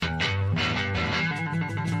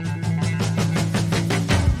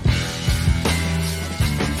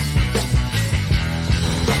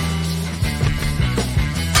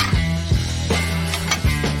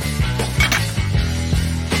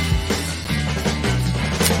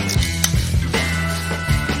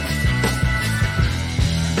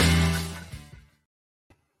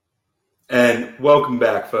Welcome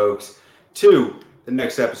back, folks, to the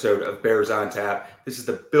next episode of Bears on Tap. This is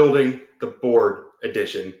the Building the Board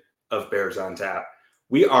edition of Bears on Tap.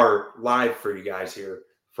 We are live for you guys here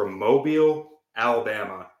from Mobile,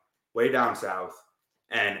 Alabama, way down south.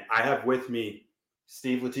 And I have with me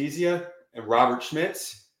Steve Letizia and Robert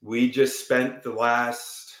Schmitz. We just spent the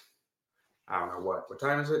last, I don't know what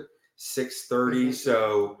time is it? 6:30.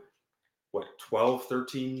 So what, 12,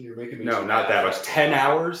 13? You're making me no, not that much. 10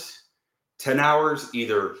 hours. 10 hours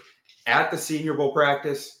either at the Senior Bowl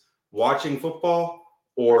practice, watching football,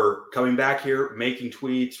 or coming back here, making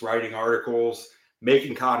tweets, writing articles,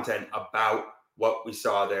 making content about what we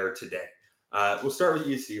saw there today. We'll start with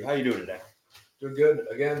you, Steve. How you doing today? Doing good.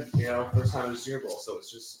 Again, first time in the Senior Bowl, so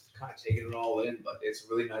it's just kind of taking it all in. But it's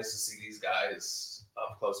really nice to see these guys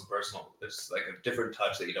up close and personal. There's like a different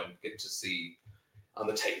touch that you don't get to see on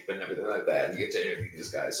the tape and everything like that. And you get to interview these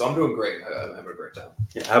guys. So I'm doing great. I'm having a great time.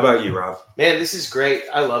 Yeah. How about you, Rob? Man, this is great.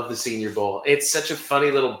 I love the Senior Bowl. It's such a funny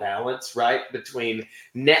little balance, right, between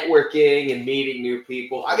networking and meeting new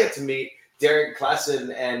people. I get to meet Derek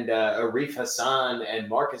Klassen and Arif Hassan and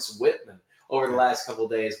Marcus Whitman over the last couple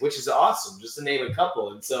of days, which is awesome, just to name a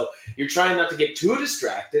couple. And so you're trying not to get too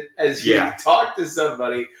distracted as you talk to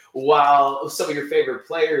somebody while some of your favorite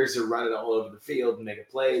players are running all over the field and making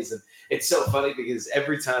plays. And it's so funny because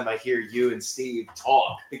every time I hear you and Steve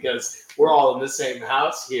talk, because we're all in the same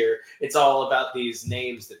house here, it's all about these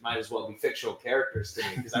names that might as well be fictional characters to me,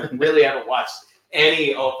 because I really haven't watched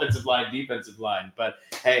any offensive line, defensive line. But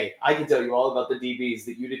hey, I can tell you all about the DBs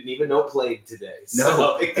that you didn't even know played today.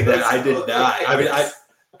 No, I did not. I mean,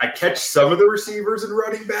 I catch some of the receivers and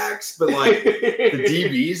running backs, but like the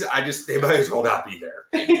DBs, they might as well not be there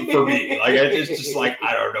for me. Like it's just like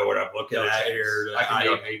I don't know what I'm looking at here. I can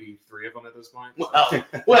name maybe 3 of them at this point.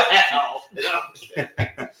 Well.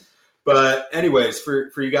 But anyways,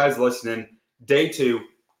 for you guys listening, day 2.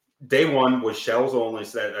 Day 1 was shells only,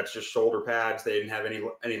 so that's just shoulder pads. They didn't have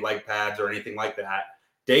any leg pads or anything like that.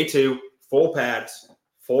 Day 2, full pads,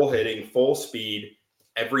 full hitting, full speed.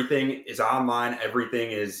 Everything is online.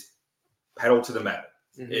 Everything is pedal to the metal.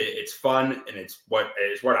 Mm-hmm. It's fun, and it's what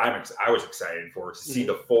I was excited for, to see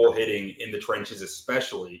the full hitting in the trenches,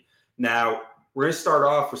 especially. Now we're going to start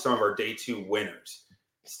off with some of our Day 2 winners,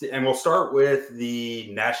 and we'll start with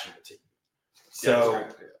the national team. So.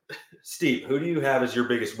 Steve, who do you have as your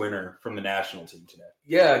biggest winner from the national team today?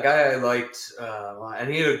 Yeah, a guy I liked, and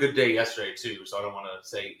he had a good day yesterday too. So I don't want to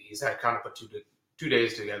say he's had kind of put two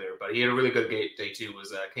days together, but he had a really good day too.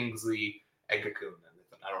 Was Kingsley Egakun?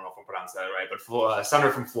 I don't know if I'm pronouncing that right, but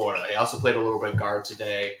center from Florida. He also played a little bit guard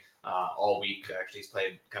today, all week. Actually, he's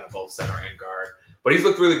played kind of both center and guard, but he's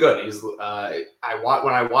looked really good. When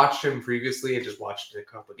I watched him previously, I just watched a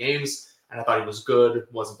couple of games. And I thought he was good,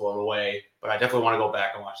 wasn't blown away. But I definitely want to go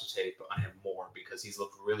back and watch the tape on him more, because he's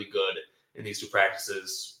looked really good in these 2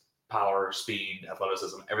 practices. Power, speed,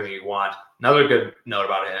 athleticism, everything you want. Another good note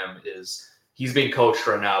about him is he's being coached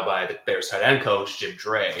right now by the Bears tight end coach, Jim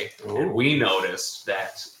Dre. Ooh. And we noticed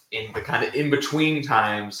that in the kind of in-between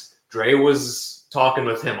times, Dre was talking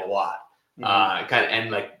with him a lot.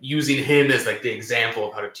 And like using him as like the example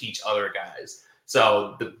of how to teach other guys.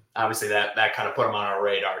 So obviously that kind of put him on our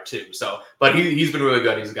radar too. So, but he's been really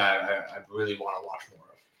good. He's a guy I really want to watch more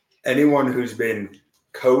of. Anyone who's been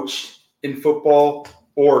coached in football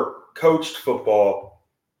or coached football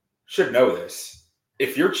should know this.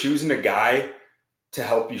 If you're choosing a guy to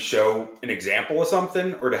help you show an example of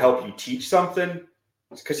something or to help you teach something,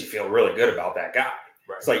 it's because you feel really good about that guy.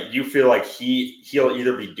 Right. It's like you feel like he'll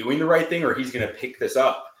either be doing the right thing or he's going to pick this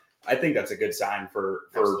up. I think that's a good sign for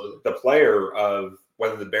the player of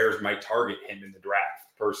whether the Bears might target him in the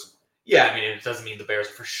draft personally. Yeah, I mean, it doesn't mean the Bears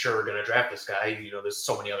are for sure going to draft this guy. There's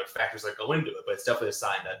so many other factors that go into it, but it's definitely a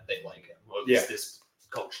sign that they like him. Or this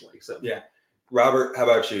coach likes him. Yeah. Robert, how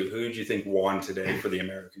about you? Who did you think won today for the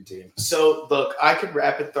American team? So, look, I could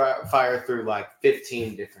rapid fire through like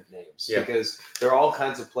 15 different names because there are all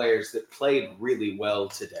kinds of players that played really well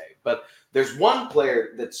today. But there's one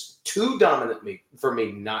player that's too dominant for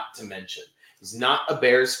me not to mention. He's not a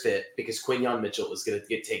Bears fit because Quinyon Mitchell is going to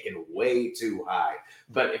get taken way too high.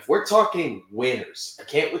 But if we're talking winners, I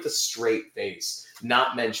can't with a straight face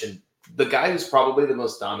not mention the guy who's probably the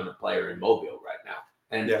most dominant player in Mobile right now.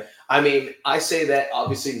 And I mean, I say that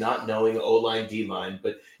obviously not knowing O-line, D-line,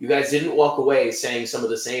 but you guys didn't walk away saying some of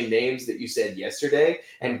the same names that you said yesterday.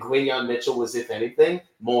 And Quinyon Mitchell was, if anything,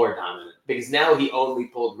 more dominant because now he only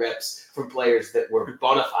pulled reps from players that were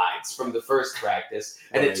bona fides from the first practice.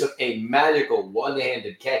 And it took a magical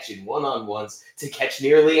one-handed catch in one-on-ones to catch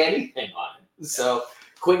nearly anything on him. So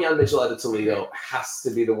Quinyon Mitchell out of Toledo has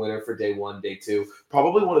to be the winner for day one, day two.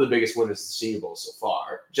 Probably one of the biggest winners of the Senior Bowl so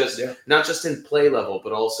far. Not just in play level,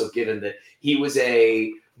 but also given that he was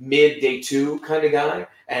a mid-day two kind of guy.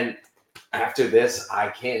 And after this, I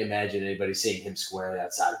can't imagine anybody seeing him squarely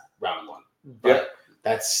outside round one. But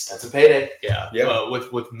that's a payday. Yeah.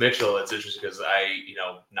 With Mitchell, it's interesting because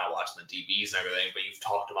not watching the DBs and everything, but you've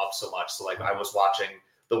talked him up so much. So, I was watching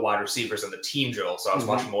the wide receivers and the team drill, so I was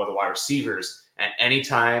watching more of the wide receivers. And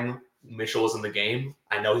anytime Mitchell was in the game,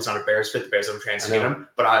 I know he's not a Bears fit. The Bears haven't transferred him,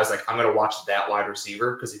 but I was like, I'm going to watch that wide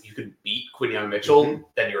receiver because if you can beat Quinyon Mitchell,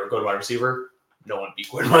 then you're a good wide receiver. No one beat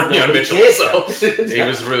Quinyon Mitchell, so he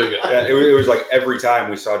was really good. Yeah, it was like every time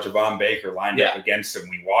we saw Javon Baker lined up against him,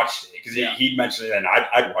 we watched it because he'd mentioned it, and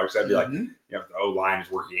I'd watch it. I'd be like, the O-line is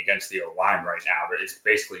working against the O-line right now, but it's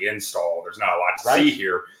basically installed. There's not a lot to see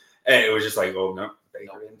here. And it was just like, oh, no.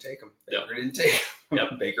 Baker didn't take him. Baker didn't take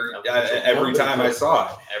him. Baker, every time I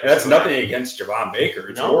saw it. And that's nothing against Javon Baker.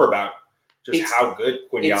 It's more about just how good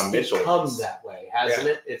Quinyon Mitchell is. It's become that way, hasn't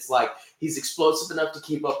it? It's like he's explosive enough to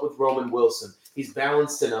keep up with Roman Wilson. He's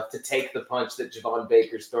balanced enough to take the punch that Javon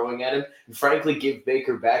Baker's throwing at him and, frankly, give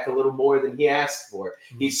Baker back a little more than he asked for.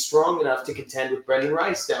 He's strong enough to contend with Brendan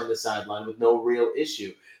Rice down the sideline with no real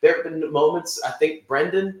issue. There have been moments, I think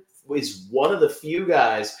Brendan is one of the few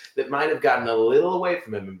guys that might have gotten a little away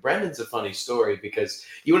from him. And Brendan's a funny story because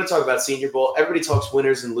you want to talk about Senior Bowl. Everybody talks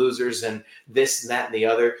winners and losers and this and that and the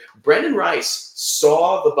other. Brendan Rice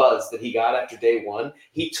saw the buzz that he got after day one.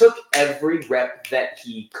 He took every rep that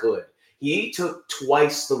he could. He took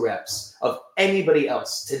twice the reps of anybody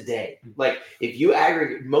else today. Like, if you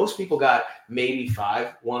aggregate, most people got maybe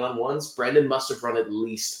 5 one-on-ones. Brendan must have run at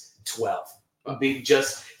least 12. He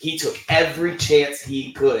took every chance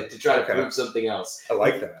he could to try to prove something else. I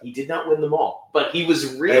like that. He did not win them all, but he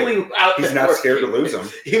was really out there. He's not scared to lose them.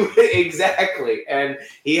 Exactly. And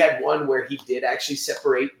he had one where he did actually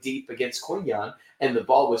separate deep against Quinyon, and the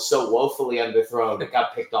ball was so woefully underthrown it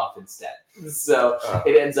got picked off instead. So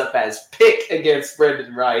it ends up as pick against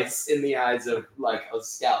Brendan Rice in the eyes of like a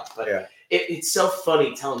scout. But it's so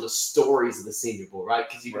funny telling the stories of the Senior Bowl, right?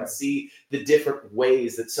 Because you can see the different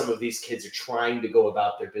ways that some of these kids are trying to go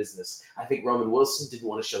about their business. I think Roman Wilson didn't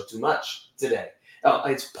want to show too much today.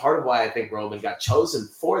 It's part of why I think Roman got chosen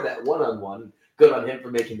for that one-on-one. Good on him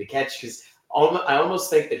for making the catch, because I almost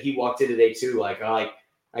think that he walked into day two like,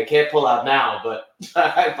 I can't pull out now, but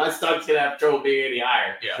my stock's going to have trouble being any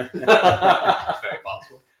higher. Yeah. Very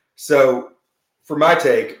possible. So for my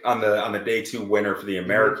take on the day two winner for the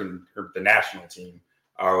American or the national team,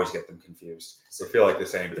 I always get them confused. So I feel like the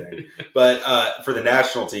same thing. But for the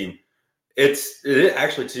national team, it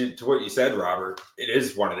actually, to what you said, Robert, it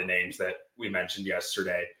is one of the names that we mentioned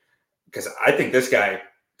yesterday, because I think this guy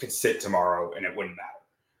could sit tomorrow and it wouldn't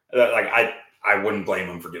matter. Like, I wouldn't blame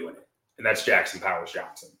him for doing it. And that's Jackson Powers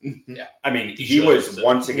Johnson. Yeah. I mean, he was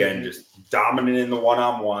once again just dominant in the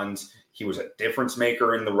one-on-ones. He was a difference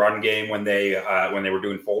maker in the run game when they were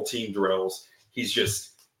doing full team drills. He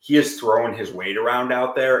is throwing his weight around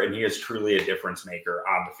out there, and he is truly a difference maker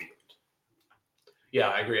on the field. Yeah,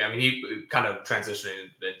 I agree. I mean, he kind of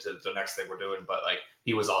transitioned into the next thing we're doing, but like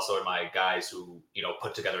he was also in my guys who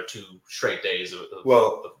put together 2 straight days of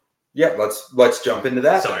yeah, let's jump into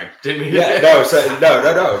that. Sorry, didn't we? Yeah,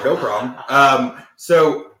 no problem.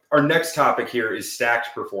 So our next topic here is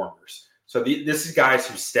stacked performers. So this is guys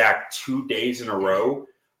who stacked 2 days in a row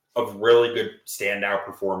of really good standout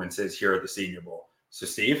performances here at the Senior Bowl. So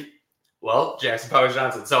Steve? Well, Jackson Powers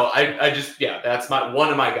Johnson. So I just that's one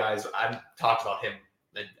of my guys. I've talked about him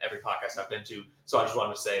in every podcast I've been to. So I just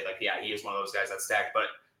wanted to say, he is one of those guys that stacked. But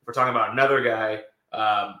if we're talking about another guy,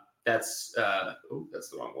 that's the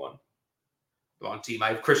wrong one. The wrong team. I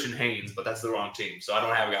have Christian Haynes, but that's the wrong team. So I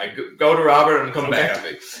don't have a guy. Go to Robert and come back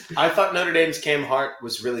to me. I thought Notre Dame's Cam Hart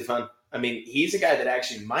was really fun. I mean, he's a guy that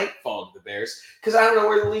actually might fall to the Bears because I don't know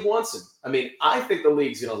where the league wants him. I mean, I think the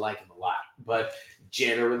league's going to like him a lot. But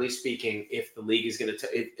generally speaking, if the league is going to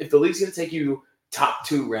if the league's going to take you top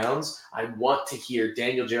 2 rounds, I want to hear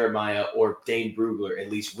Daniel Jeremiah or Dane Brugler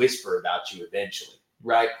at least whisper about you eventually.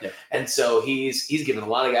 Right. Yeah. And so he's given a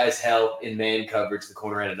lot of guys hell in man coverage, the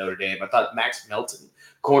corner out of Notre Dame. I thought Max Melton,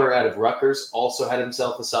 corner out of Rutgers, also had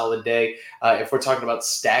himself a solid day. If we're talking about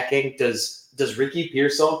stacking, does Ricky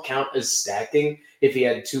Pearsall count as stacking if he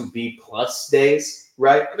had 2 B+ days?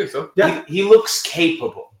 Right. I think so. Yeah. He looks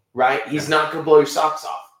capable. Right. He's not going to blow your socks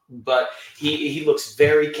off. But he looks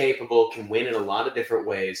very capable, can win in a lot of different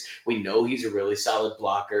ways. We know he's a really solid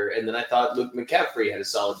blocker. And then I thought Luke McCaffrey had a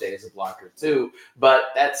solid day as a blocker too. But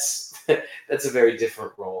that's a very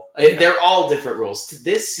different role. They're all different roles.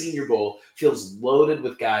 This Senior Bowl feels loaded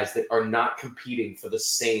with guys that are not competing for the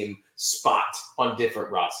same spot on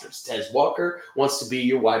different rosters. Tez Walker wants to be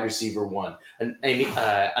your wide receiver one. And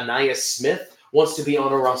Anais Smith wants to be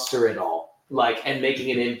on a roster at all, and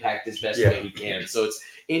making an impact as best way he can. So it's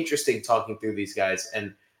interesting talking through these guys.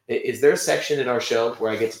 And is there a section in our show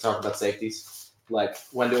where I get to talk about safeties?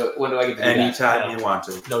 When do I get to do anytime you want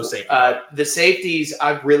to? No safety. The safeties,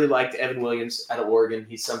 I've really liked Evan Williams out of Oregon.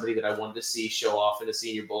 He's somebody that I wanted to see show off in a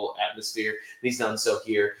Senior Bowl atmosphere. And he's done so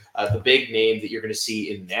here. The big name that you're going to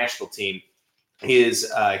see in the national team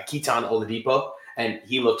is Keaton Oladipo, and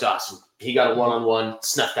he looked awesome. He got a one-on-one,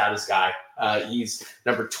 snuffed out his guy. He's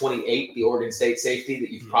number 28, the Oregon State safety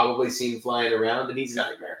that you've probably seen flying around, and he's a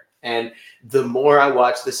nightmare. And the more I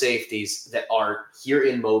watch the safeties that are here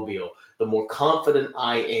in Mobile, the more confident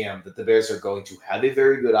I am that the Bears are going to have a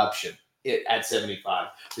very good option at 75.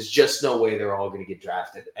 There's just no way they're all going to get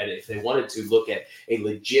drafted. And if they wanted to look at a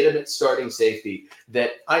legitimate starting safety,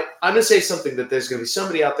 that I'm going to say something that there's going to be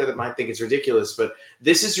somebody out there that might think it's ridiculous, but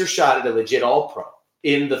this is your shot at a legit all-pro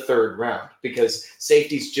in the third round, because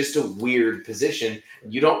safety's just a weird position.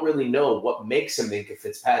 You don't really know what makes a Minkah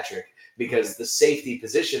Fitzpatrick, because the safety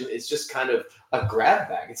position is just kind of a grab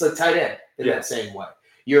bag. It's like tight end in that same way.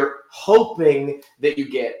 You're hoping that you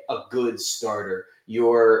get a good starter.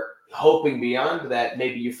 You're hoping beyond that,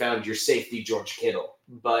 maybe you found your safety George Kittle.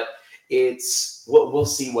 But we'll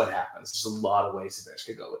see what happens. There's a lot of ways the Bears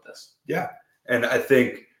could go with this. Yeah, and I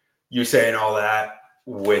think you saying all that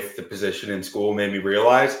with the position in school made me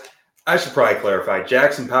realize I should probably clarify.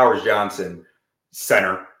 Jackson Powers Johnson,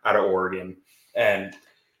 center out of Oregon. And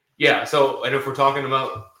so and if we're talking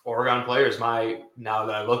about Oregon players, now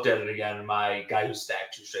that I looked at it again, my guy who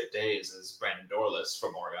stacked 2 straight days is Brandon Dorless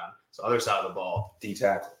from Oregon. So other side of the ball. D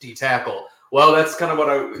tackle. Well, that's kind of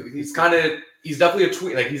what he's definitely a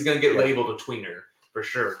tween. He's going to get labeled a tweener for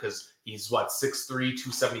sure, because he's 6'3",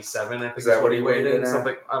 277. I think is that what he weighed in?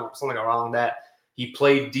 Something around that. He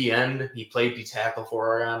played D-end. He played D-tackle for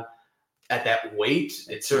Oregon. At that weight,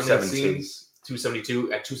 it certainly seems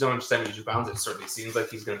 272. At 272 pounds, it certainly seems like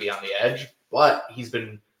he's going to be on the edge. But he's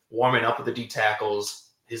been warming up with the D-tackles.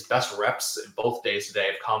 His best reps in both days today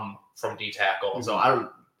have come from D-tackle. Mm-hmm. So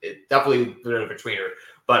it definitely a bit of a tweener.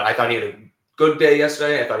 But I thought he had a good day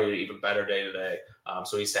yesterday. I thought he had an even better day today.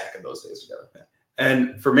 So he's stacking those days together.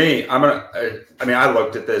 And for me, I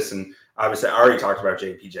looked at this, and obviously I already talked about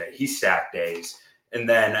JPJ. He stacked days. And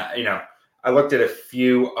then, I looked at a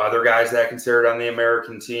few other guys that I considered on the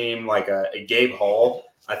American team, like a Gabe Hall.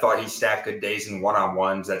 I thought he stacked good days in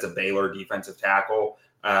one-on-ones. That's a Baylor defensive tackle.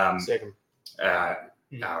 I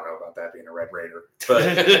don't know about that being a Red Raider, but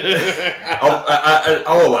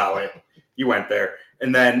I'll allow it. You went there.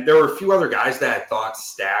 And then there were a few other guys that I thought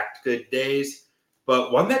stacked good days,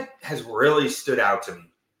 but one that has really stood out to me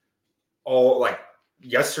all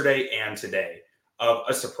yesterday and today of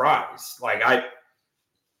a surprise.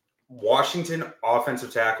 Washington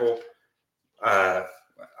offensive tackle, I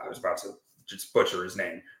was about to just butcher his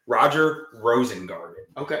name, Roger Rosengarten.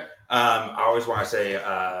 Okay. I always want to say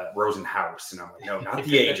Rosenhaus, and I'm like, no, not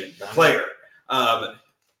the agent, the player.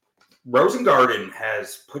 Rosengarten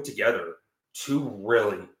has put together 2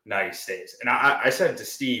 really nice days. And I said to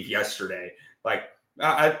Steve yesterday,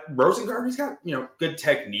 Rosengarten's got, good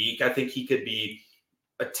technique. I think he could be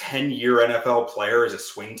a 10-year NFL player as a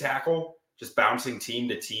swing tackle, just bouncing team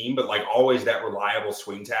to team, but always that reliable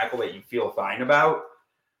swing tackle that you feel fine about.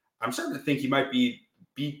 I'm starting to think he might be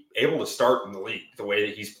able to start in the league the way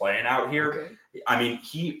that he's playing out here. Okay. I mean,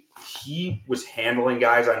 he was handling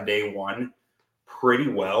guys on day 1 pretty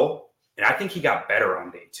well, and I think he got better on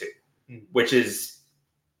day 2, which is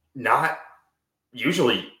not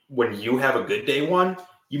usually when you have a good day 1,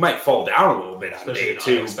 you might fall down a little bit on day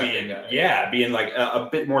 2, being a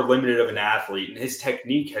bit more limited of an athlete. And his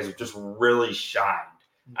technique has just really shined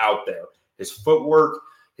out there. His footwork,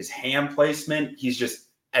 his hand placement,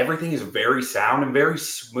 everything is very sound and very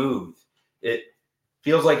smooth. It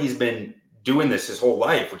feels like he's been doing this his whole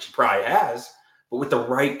life, which he probably has, but with the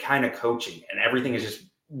right kind of coaching. And everything is just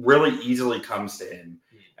really easily comes to him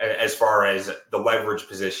as far as the leverage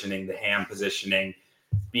positioning, the hand positioning,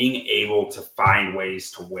 being able to find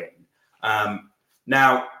ways to win.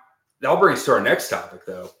 Now, that'll bring us to our next topic,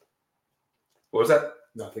 though. What was that?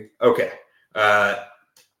 Nothing. Okay.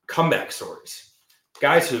 Comeback stories.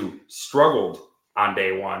 Guys who struggled on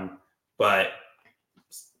day 1, but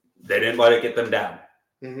they didn't let it get them down.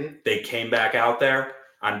 Mm-hmm. They came back out there.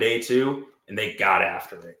 on day 2, and they got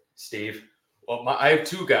after it. Steve? Well, I have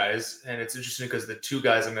 2 guys, and it's interesting because the 2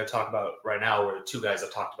 guys I'm going to talk about right now were the 2 guys I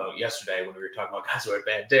talked about yesterday when we were talking about guys who had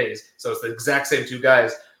bad days. So it's the exact same 2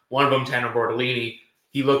 guys. One of them, Tanner Bortolini,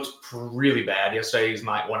 he looked really bad yesterday. He's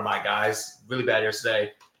one of my guys. Really bad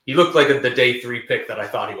yesterday. He looked like the day 3 pick that I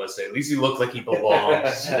thought he was today. At least he looked like he belonged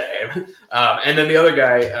today. And then the other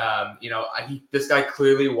guy, this guy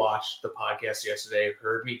clearly watched the podcast yesterday,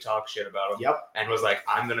 heard me talk shit about him, and was like,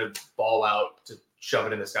 I'm going to ball out to shove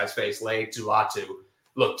it in this guy's face. Lei Tuatu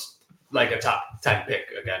looked like a top 10 pick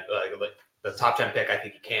again, like the top 10 pick I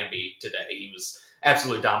think he can be today. He was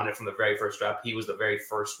absolutely dominant from the very first rep. He was the very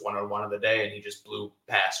first one-on-one of the day, and he just blew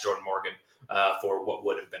past Jordan Morgan for what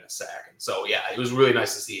would have been a sack. And so, yeah, it was really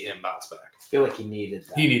nice to see him bounce back. I feel like he needed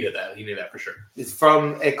that. He needed that for sure.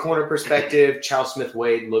 From a corner perspective, Charles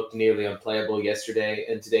Smith-Wade looked nearly unplayable yesterday,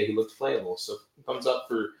 and today he looked playable. So thumbs up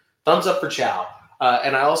for Chow.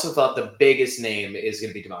 And I also thought the biggest name is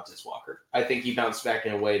going to be Devontae Walker. I think he bounced back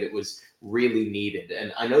in a way that was really needed.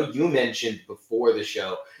 And I know you mentioned before the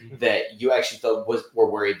show that you actually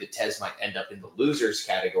were worried that Tez might end up in the losers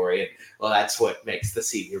category. And well, that's what makes the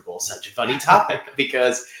Senior Bowl such a funny topic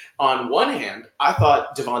because on one hand, I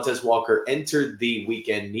thought Devontae Walker entered the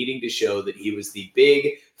weekend needing to show that he was the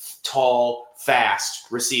big, tall, fast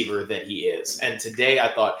receiver that he is. And today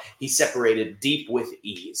I thought he separated deep with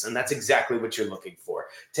ease. And that's exactly what you're looking for.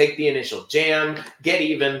 Take the initial jam, get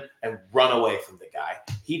even, and run away from the guy.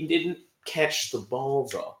 He didn't catch the ball,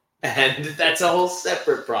 though. And that's a whole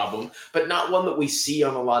separate problem, but not one that we see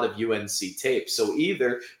on a lot of UNC tape. So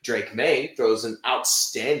either Drake May throws an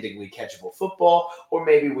outstandingly catchable football, or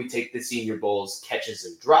maybe we take the Senior Bowl's catches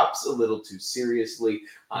and drops a little too seriously.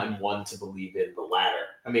 I'm one to believe in the latter.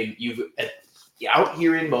 I mean, out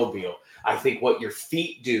here in Mobile, I think what your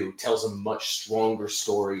feet do tells a much stronger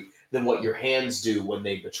story than what your hands do when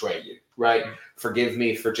they betray you, right? Forgive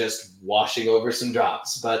me for just washing over some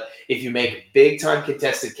drops, but if you make big-time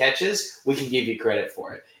contested catches, we can give you credit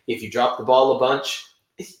for it. If you drop the ball a bunch,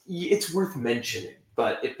 it's worth mentioning,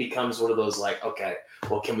 but it becomes one of those like, okay,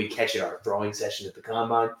 well, can we catch it our throwing session at the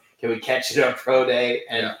Combine? Can we catch it on Pro Day?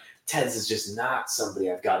 And Tez is just not somebody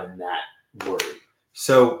I've gotten that worried.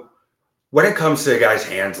 So when it comes to a guy's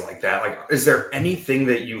hands like that, like, is there anything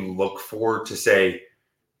that you look for to say,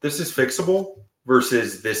 this is fixable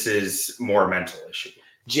versus this is more a mental issue?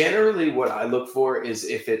 Generally, what I look for is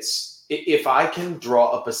if I can draw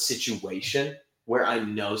up a situation where I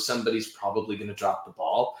know somebody's probably going to drop the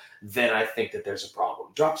ball, then I think that there's a problem.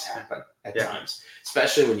 Drops happen at times,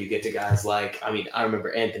 especially when you get to guys like, I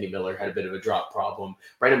remember Anthony Miller had a bit of a drop problem.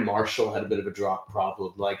 Brandon Marshall had a bit of a drop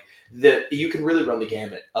problem. You can really run the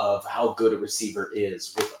gamut of how good a receiver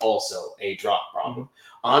is with also a drop problem.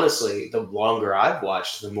 Honestly, the longer I've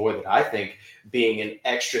watched, the more that I think being an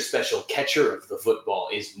extra special catcher of the football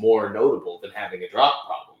is more notable than having a drop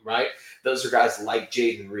problem, right? Those are guys like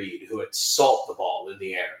Jaden Reed who assault the ball in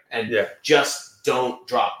the air and just don't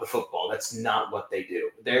drop the football. That's not what they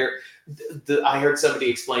do. I heard somebody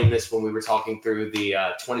explain this when we were talking through the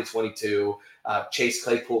 2022 Chase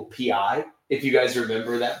Claypool PI, if you guys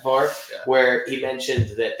remember that part, where he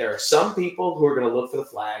mentioned that there are some people who are going to look for the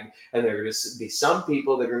flag, and there are going to be some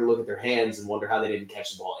people that are going to look at their hands and wonder how they didn't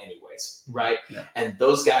catch the ball anyways, right? Yeah. And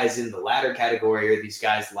those guys in the latter category are these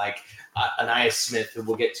guys like Anais Smith, who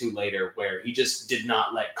we'll get to later, where he just did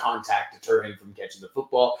not let contact deter him from catching the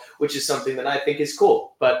football, which is something that I think is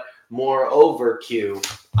cool. But moreover, Q,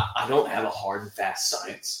 I don't have a hard and fast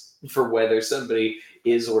science for whether somebody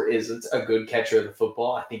is or isn't a good catcher of the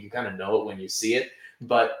football. I think you kind of know it when you see it,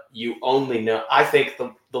 but you only know. I think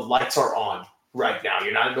the lights are on right now.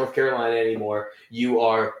 You're not in North Carolina anymore. You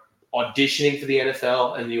are auditioning for the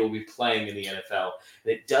NFL, and you will be playing in the NFL.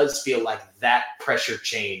 And it does feel like that pressure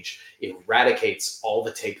change eradicates all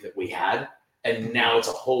the tape that we had, and now it's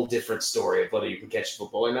a whole different story of whether you can catch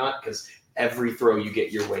football or not, because every throw you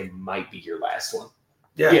get your way might be your last one.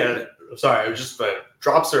 Yeah. Sorry, but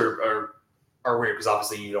drops are weird because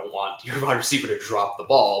obviously you don't want your wide receiver to drop the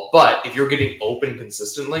ball. But if you're getting open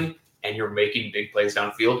consistently and you're making big plays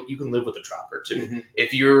downfield, you can live with a dropper too. Mm-hmm.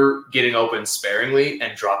 If you're getting open sparingly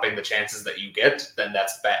and dropping the chances that you get, then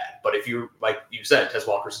that's bad. But if you're, like you said, Tez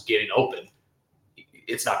Walker's getting open,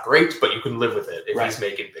 it's not great, but you can live with it if he's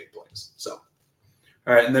making big plays. So.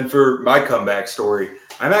 All right, and then for my comeback story,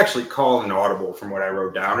 I'm actually calling an audible from what I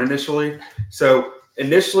wrote down initially. So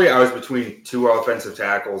initially, I was between two offensive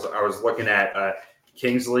tackles. I was looking at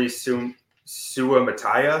Kingsley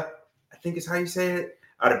Suamataia, I think is how you say it,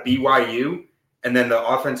 out of BYU, and then the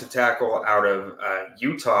offensive tackle out of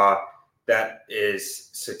Utah, that is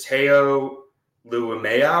Sateo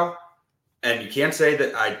Luameau. And you can't say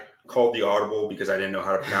that I called the audible because I didn't know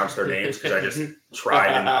how to pronounce their names because I just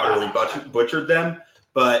tried and utterly butchered them.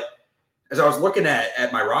 But as I was looking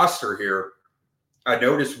at my roster here, I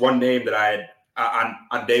noticed one name that I had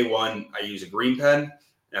on day one. I use a green pen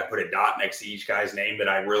and I put a dot next to each guy's name that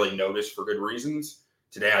I really noticed for good reasons.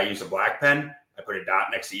 Today I use a black pen. I put a dot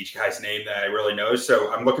next to each guy's name that I really noticed.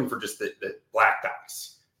 So I'm looking for just the black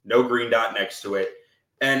dots, no green dot next to it.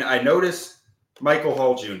 And I noticed Michael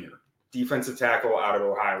Hall Jr., defensive tackle out of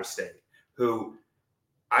Ohio State, who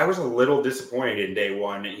I was a little disappointed in day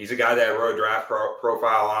one. He's a guy that I wrote a draft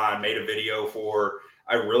profile on, made a video for.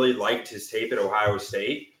 I really liked his tape at Ohio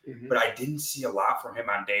State, but I didn't see a lot from him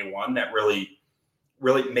on day one that really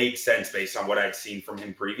made sense based on what I'd seen from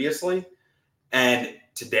him previously. And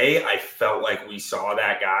today I felt like we saw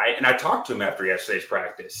that guy. And I talked to him after yesterday's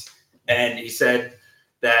practice, and he said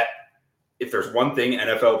that if there's one thing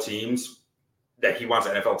that he wants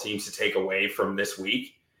NFL teams to take away from this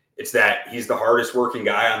week, it's that he's the hardest working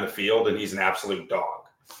guy on the field and he's an absolute dog.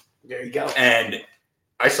 There you go. And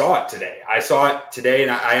I saw it today.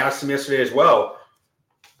 And I asked him yesterday as well,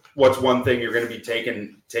 what's one thing you're going to be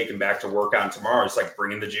taking back to work on tomorrow? It's like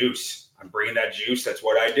bringing the juice. I'm bringing that juice. That's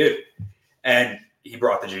what I do. And he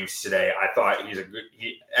brought the juice today. I thought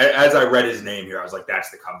as I read his name here, I was like, that's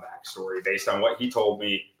the comeback story. Based on what he told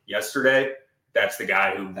me yesterday, that's the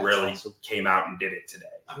guy who really came out and did it today.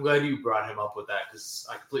 I'm glad you brought him up with that because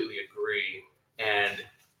I completely agree. And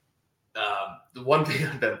the one thing,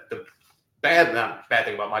 the not bad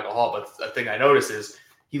thing about Michael Hall, but the thing I noticed is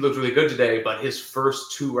he looked really good today, but his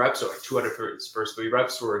first 2 reps, or like 200 for his first 3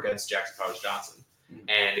 reps, were against Jackson Powers Johnson.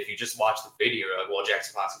 And if you just watch the video, you're like, well,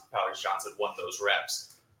 Jackson Powers Johnson won those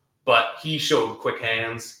reps. But he showed quick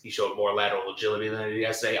hands. He showed more lateral agility than he did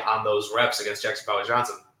yesterday on those reps against Jackson Powers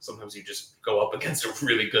Johnson. Sometimes you just go up against a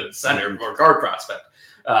really good center or guard prospect.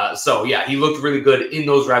 So, yeah, he looked really good in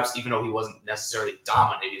those reps, even though he wasn't necessarily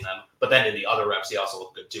dominating them. But then in the other reps, he also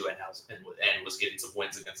looked good, too, and was getting some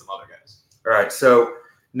wins against some other guys. All right, so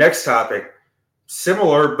next topic,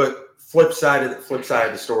 similar but flip side of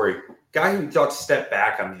the story. Guy who got to step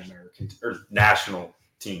back on the American or national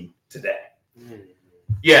team today.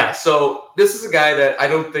 Yeah, so this is a guy that I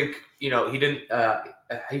don't think, he didn't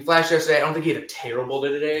he flashed yesterday. I don't think he had a terrible day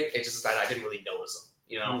today. It's just that I didn't really notice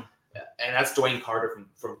him, And that's Dwayne Carter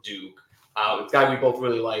from Duke. It's a guy we both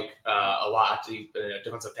really like a lot. He's a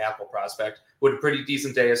defensive tackle prospect. Had a pretty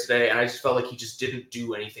decent day yesterday, and I just felt like he just didn't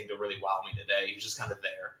do anything to really wow me today. He was just kind of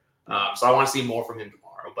there. So I want to see more from him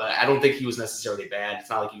tomorrow. But I don't think he was necessarily bad. It's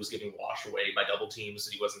not like he was getting washed away by double teams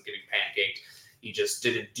and he wasn't getting pancaked. He just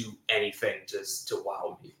didn't do anything to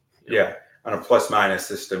wow me. Yeah. On a plus-minus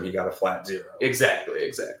system, he got a flat 0.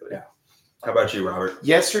 Exactly. Yeah. How about you, Robert?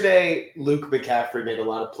 Yesterday, Luke McCaffrey made a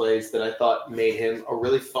lot of plays that I thought made him a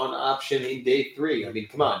really fun option in day 3. I mean,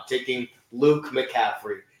 come on, taking Luke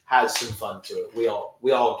McCaffrey has some fun to it. We all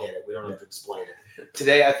get it. We don't have to explain it.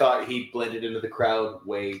 Today, I thought he blended into the crowd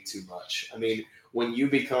way too much. I mean, when you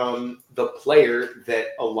become the player that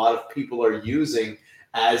a lot of people are using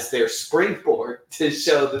as their springboard to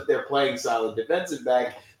show that they're playing solid defensive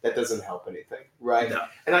back, that doesn't help anything, right? No.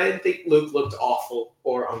 And I didn't think Luke looked awful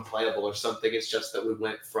or unplayable or something. It's just that we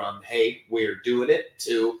went from, hey, we're doing it,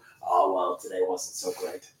 to, oh, well, today wasn't so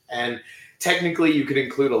great. And technically, you could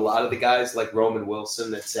include a lot of the guys like Roman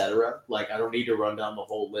Wilson, et cetera. Like, I don't need to run down the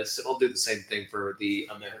whole list. And I'll do the same thing for the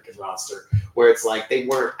American roster, where it's like they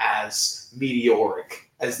weren't as meteoric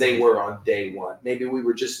as they were on day 1. Maybe we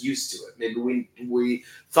were just used to it. Maybe we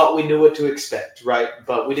thought we knew what to expect, right?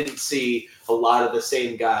 But we didn't see a lot of the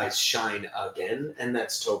same guys shine again, and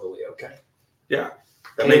that's totally okay. Yeah,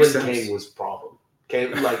 that makes sense. King was a problem.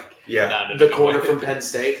 Okay, like yeah, the corner from Penn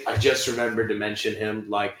State. I just remembered to mention him.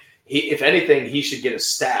 Like if anything, he should get a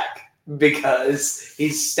stack because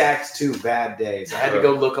he's stacked 2 bad days. I had to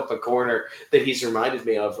go look up a corner that he's reminded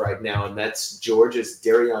me of right now, and that's Georgia's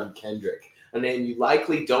Darion Kendrick. A name you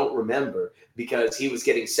likely don't remember because he was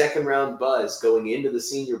getting second-round buzz going into the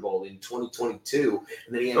Senior Bowl in 2022,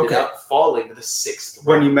 and then he ended up falling to the 6th round.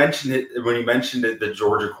 When you mentioned it, the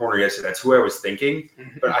Georgia corner yesterday, that's who I was thinking.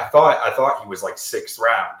 But I thought he was like 6th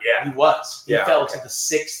round. Yeah, he was. He fell to the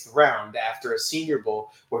 6th round after a Senior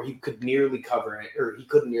Bowl where he could nearly cover it, or he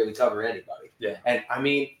couldn't nearly cover anybody. Yeah, and I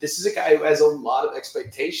mean, this is a guy who has a lot of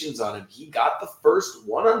expectations on him. He got the first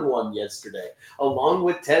one-on-one yesterday, along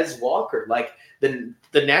with Tez Walker. Like the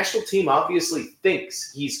national team obviously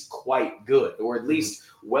thinks he's quite good, or at least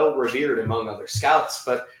well revered among other scouts.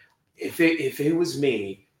 But if it was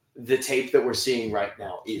me, the tape that we're seeing right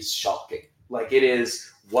now is shocking. Like it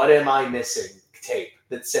is, what am I missing tape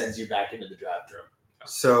that sends you back into the draft room.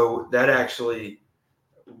 So that actually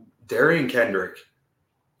Darian Kendrick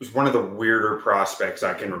was one of the weirder prospects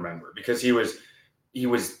I can remember because he was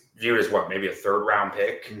viewed as what, maybe a 3rd round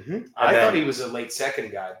pick. Mm-hmm. I thought he was a late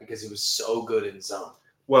 2nd guy because he was so good in zone.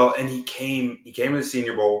 Well, and he came to the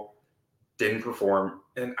Senior Bowl, didn't perform,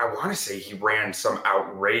 and I want to say he ran some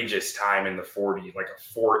outrageous time in the 40, like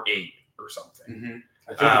a 4.8 or something. Mm-hmm.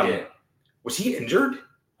 I think he did. Was he injured?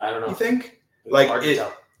 I don't know. You think? It's like hard to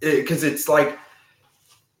tell. Because it's like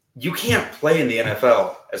you can't play in the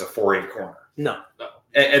NFL as a 4.8 corner. No.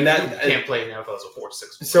 And that you can't play in the NFL as a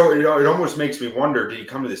 4.6. So it almost makes me wonder: did he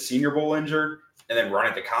come to the Senior Bowl injured and then run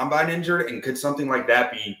at the combine injured? And could something like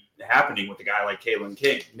that be happening with a guy like Kalen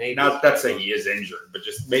King? Maybe. Not that saying he is injured, but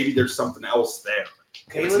just maybe there's something else there.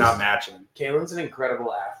 It's not matching. Kalen's an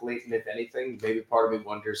incredible athlete, and if anything, maybe part of me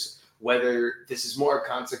wonders whether this is more a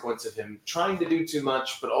consequence of him trying to do too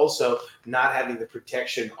much, but also not having the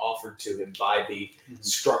protection offered to him by the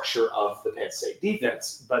structure of the Penn State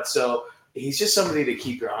defense. But so he's just somebody to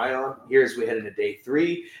keep your eye on here as we head into day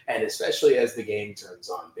 3, and especially as the game turns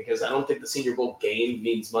on, because I don't think the Senior Bowl game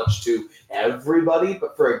means much to everybody,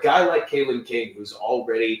 but for a guy like Kalen King, who's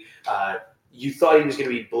already you thought he was going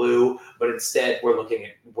to be blue, but instead we're looking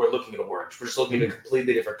at orange. We're just looking at a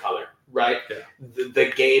completely different color, right? Yeah.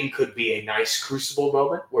 The game could be a nice crucible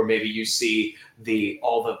moment where maybe you see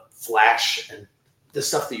all the flash and the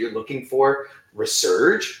stuff that you're looking for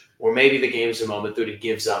resurge, or maybe the game's a moment that it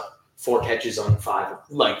gives up 4 catches on 5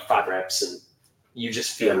 reps, and you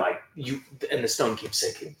just feel like and the stone keeps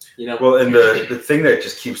sinking. Well, and the thing that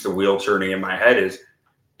just keeps the wheel turning in my head is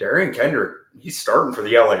Darian Kendrick. He's starting for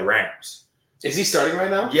the LA Rams. Is he starting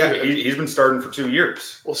right now? Yeah, he's been starting for 2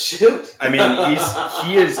 years. Well, shoot. I mean,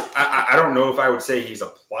 he is. I don't know if I would say he's a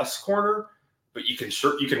plus corner, but you can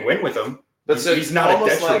win with him. But he's not a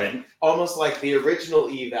detriment. Almost like the original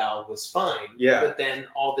eval was fine. Yeah. But then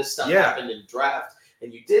all this stuff happened in draft,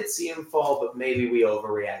 and you did see him fall, but maybe we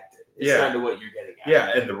overreacted. It's kind of what you're getting at.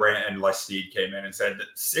 Yeah, and Les Snead came in and said,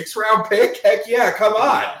 6th round pick? Heck yeah, come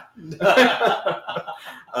on.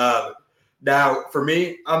 Now, for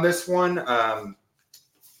me on this one,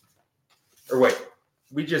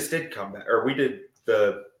 we just did come back, or we did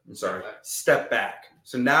step back.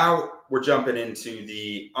 So now we're jumping into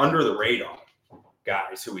the under the radar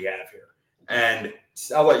guys who we have here. And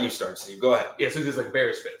I'll let you start, Steve. Go ahead. Yeah, so there's like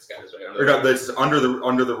Bears fits guys, right? Or no, this under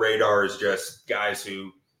the radar is just guys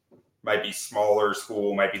who might be smaller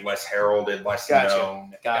school, might be less heralded, less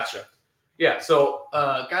known. Gotcha. Yeah, so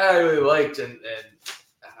a guy I really liked and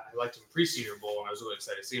I liked him pre-Senior Bowl, and I was really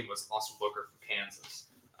excited to see him, was Austin Booker from Kansas.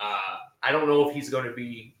 I don't know if he's going to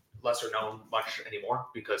be lesser known much anymore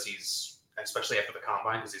because he's, especially after the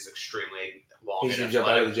combine, because he's extremely long. He's going to jump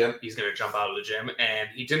out of the gym? He's going to jump out of the gym. And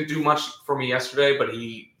he didn't do much for me yesterday, but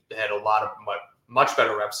he had a lot of much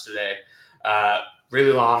better reps today.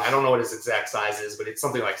 Really long. I don't know what his exact size is, but it's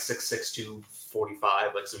something like 6'6",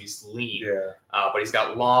 245. So he's lean. Yeah. But he's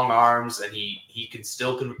got long arms, and he can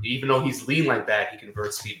still, even though he's lean like that, he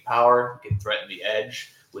converts speed to power. He can threaten the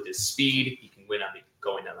edge with his speed. He can win on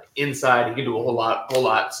going down inside. He can do a whole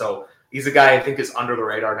lot. So he's a guy I think is under the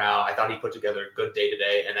radar now. I thought he put together a good day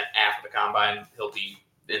today, and then after the combine, he'll be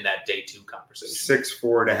in that day 2 conversation.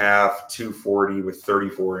 6'4.5", 240 with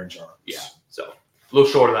 34-inch arms. Yeah. So a little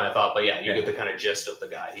shorter than I thought, but you get the kind of gist of the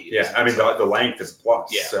guy he is. Yeah, I mean, the length is a plus.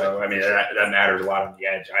 Yeah, so, I mean, that matters a lot on the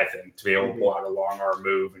edge, I think, to be able to pull out a long arm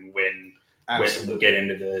move and get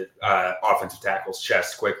into the offensive tackle's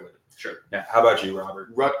chest quickly. Sure. Yeah. How about you, Robert?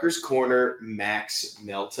 Rutgers corner Max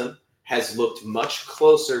Melton has looked much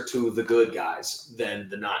closer to the good guys than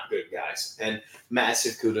the not good guys. And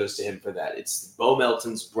massive kudos to him for that. It's Bo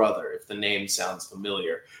Melton's brother, if the name sounds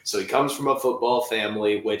familiar. So he comes from a football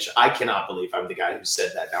family, which I cannot believe I'm the guy who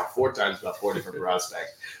said that now 4 times about 4 different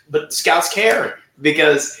prospects. But scouts care,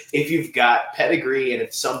 because if you've got pedigree and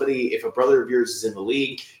if a brother of yours is in the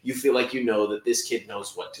league, you feel like you know that this kid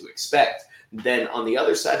knows what to expect. Then on the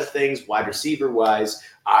other side of things, wide receiver-wise,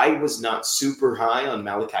 I was not super high on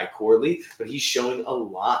Malachi Corley, but he's showing a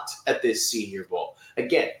lot at this Senior Bowl.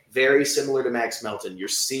 Again, very similar to Max Melton. You're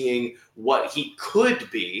seeing what he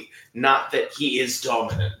could be, not that he is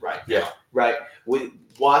dominant right now. Right? With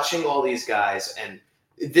watching all these guys, and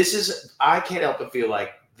I can't help but feel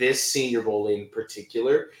like this Senior Bowl in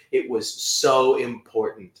particular, it was so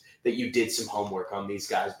important that you did some homework on these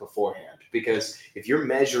guys beforehand. Because if you're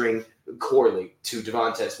measuring Corley to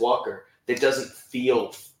Devontae Walker, that doesn't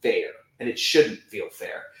feel fair, and it shouldn't feel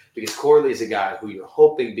fair, because Corley is a guy who you're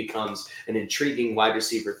hoping becomes an intriguing wide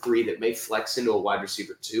receiver 3 that may flex into a wide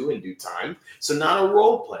receiver 2 in due time. So not a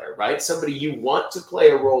role player, right? Somebody you want to play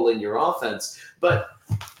a role in your offense, but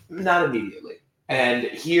not immediately. And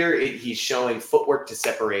here he's showing footwork to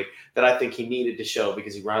separate that I think he needed to show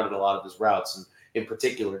because he rounded a lot of his routes and in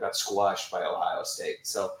particular got squashed by Ohio State.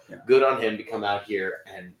 So good on him to come out here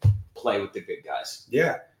and play with the good guys.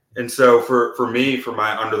 Yeah. And so for me, for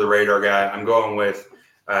my under the radar guy, I'm going with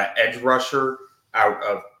edge rusher out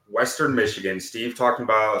of Western Michigan. Steve talked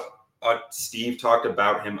about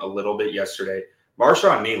him a little bit yesterday.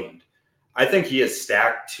 Marshawn Kneeland. I think he has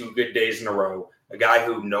stacked 2 good days in a row. A guy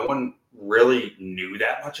who no one really knew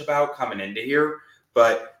that much about coming into here.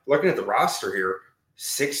 But looking at the roster here,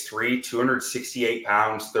 6'3", 268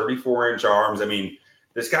 pounds, 34-inch arms. I mean,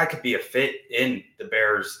 this guy could be a fit in the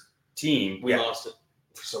Bears team. We lost it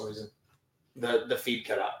for some reason. The feed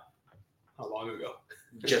cut out. How long ago?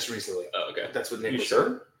 Just recently. Oh, okay. That's what Nick was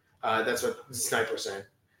sure? saying. That's what Sniper was saying.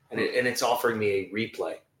 And it's offering me a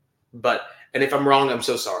replay. And if I'm wrong, I'm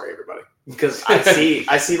so sorry, everybody. Because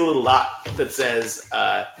I see the little dot that says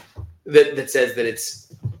that says that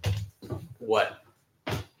it's what?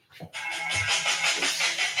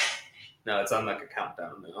 No, it's on like a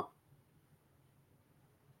countdown now.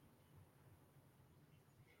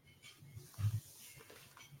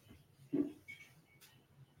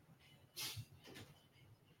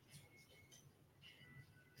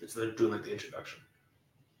 It's doing like the introduction.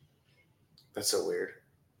 That's so weird.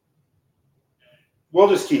 We'll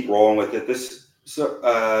just keep rolling with it.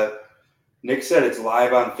 Nick said it's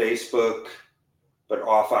live on Facebook, but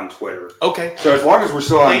off on Twitter. Okay. So as long as we're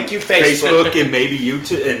still on Facebook and maybe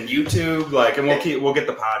YouTube, like, and we'll get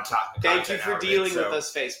the pod top. Thank you for dealing with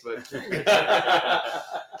us, Facebook.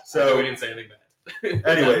 So we didn't say anything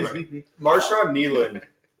bad. Anyways, Marshawn Kneeland,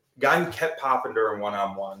 guy who kept popping during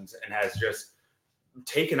one-on-ones and has just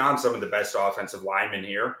taken on some of the best offensive linemen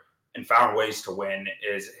here and found ways to win.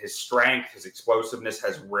 Is his strength, his explosiveness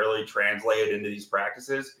has really translated into these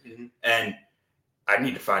practices. Mm-hmm. And I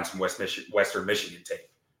need to find some Western Michigan tape.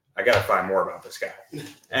 I got to find more about this guy.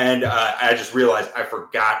 And I just realized I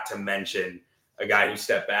forgot to mention a guy who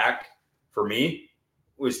stepped back for me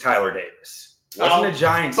was Tyler Davis. Wasn't a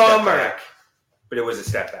giant step back, but it was a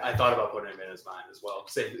step back. I thought about putting him in his mind as well.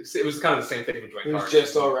 It was kind of the same thing with Dwayne Carter. It was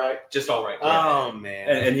just all right. Just all right. Oh, man.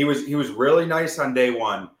 And he was really nice on day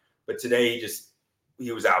one, but today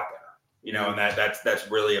he was out there, and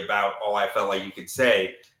that's really about all I felt like you could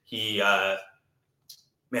say. He,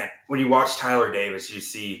 man, when you watch Tyler Davis, you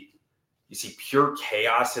see pure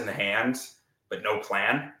chaos in the hands, but no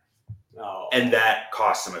plan. Oh. And that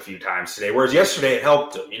cost him a few times today. Whereas yesterday it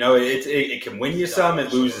helped him. It can win you some,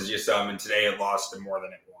 it loses you some, and today it lost him more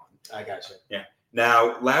than it won. I got you. Yeah.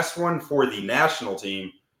 Now, last one for the national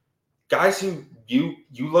team. Guys who you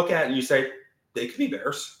look at and you say, they could be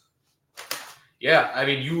Bears. Yeah, I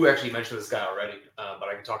mean, you actually mentioned this guy already, but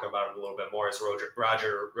I can talk about it a little bit more. It's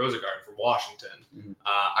Roger Rosengarten from Washington. Mm-hmm.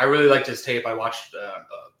 I really liked his tape. I watched a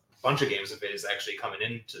bunch of games of his actually coming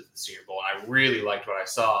into the Senior Bowl, and I really liked what I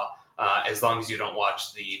saw. As long as you don't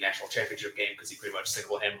watch the national championship game, because he pretty much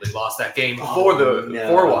single-handedly lost that game before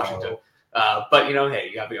Washington. But hey,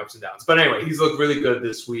 you got the ups and downs. But anyway, he's looked really good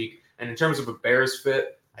this week. And in terms of a Bears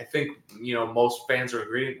fit, I think most fans are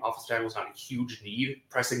agreeing. Offensive tackle is not a huge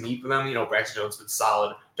pressing need for them. Braxton Jones has been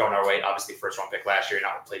solid. Don't our way, obviously first-round pick last year,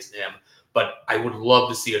 not replacing him. But I would love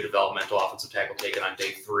to see a developmental offensive tackle taken on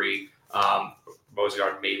day 3.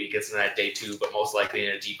 Moseyard maybe gets in that day 2, but most likely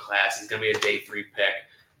in a deep class. He's going to be a day 3 pick.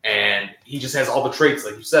 And he just has all the traits,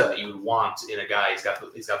 like you said, that you would want in a guy. He's got the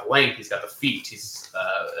length, he's got the feet, he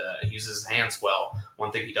uses his hands well.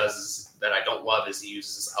 One thing he does is that I don't love is he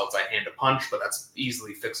uses his outside hand to punch, but that's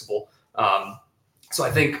easily fixable. So I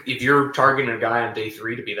think if you're targeting a guy on day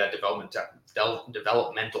 3 to be that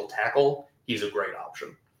developmental tackle, he's a great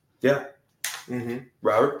option. Yeah. Mm-hmm.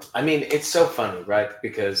 Robert? I mean, it's so funny, right?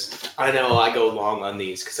 Because I know I go long on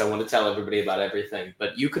these because I want to tell everybody about everything,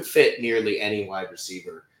 but you could fit nearly any wide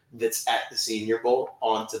receiver that's at the Senior Bowl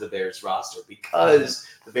onto the Bears roster because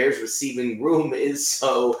the Bears receiving room is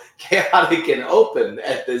so chaotic and open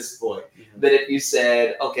at this point that if you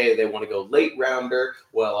said, okay, they want to go late rounder,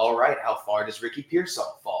 well, all right, how far does Ricky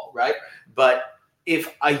Pearsall fall, right? But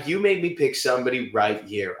if you made me pick somebody right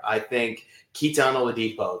here, I think Keaton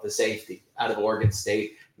Oladipo, the safety out of Oregon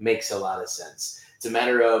State, makes a lot of sense. It's a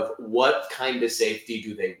matter of what kind of safety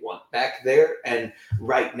do they want back there. And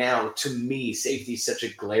right now, to me, safety is such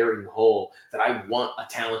a glaring hole that I want a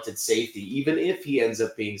talented safety, even if he ends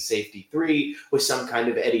up being safety 3 with some kind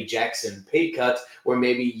of Eddie Jackson pay cut, where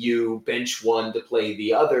maybe you bench one to play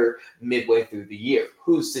the other midway through the year.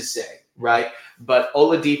 Who's to say, right? But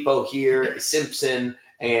Oladipo here, Simpson,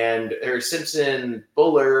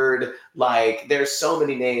 Bullard, like there's so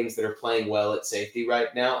many names that are playing well at safety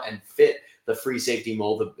right now and fit the free safety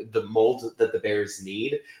mold, the mold that the Bears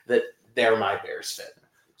need, that they're my Bears fit.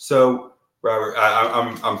 So, Robert,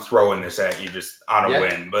 I'm throwing this at you just on a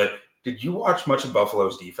win, but did you watch much of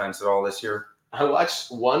Buffalo's defense at all this year? I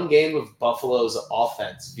watched one game of Buffalo's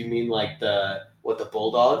offense. Do you mean like the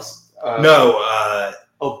Bulldogs? No.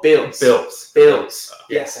 Bills. Bills.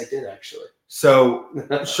 Yes, I did actually. So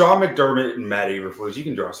Sean McDermott and Matt Eberflus, you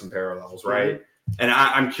can draw some parallels, right? Mm-hmm. And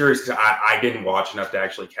I'm curious because I didn't watch enough to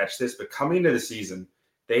actually catch this, but coming into the season,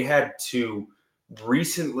 they had 2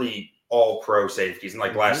 recently all-pro safeties in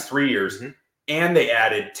like the last 3 years, and they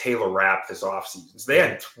added Taylor Rapp this offseason. So they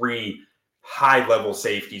had 3 high-level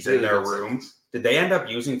safeties in their room. Did they end up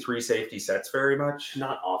using 3 safety sets very much?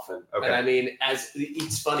 Not often. Okay. And I mean,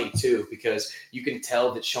 it's funny too, because you can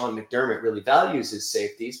tell that Sean McDermott really values his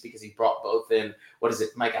safeties because he brought both in,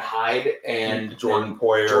 Micah Hyde and Jordan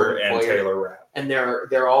Poyer and Taylor Rapp. And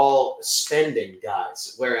they're all spending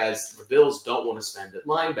guys, whereas the Bills don't want to spend at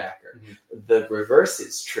linebacker. The reverse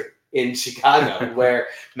is true in Chicago, where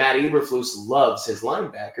Matt Eberflus loves his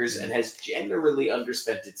linebackers and has generally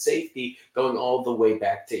underspent at safety going all the way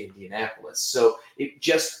back to Indianapolis. So it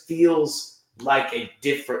just feels like a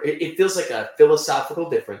philosophical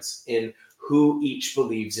difference in who each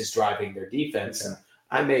believes is driving their defense.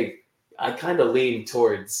 Okay. I kind of lean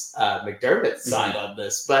towards McDermott's side on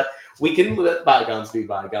this, but we can let bygones be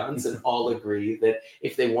bygones and all agree that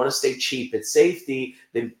if they want to stay cheap at safety,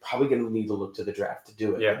 they're probably going to need to look to the draft to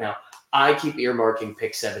do it. Yeah. Now, I keep earmarking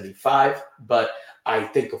pick 75, but I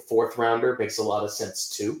think a 4th rounder makes a lot of sense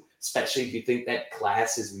too, especially if you think that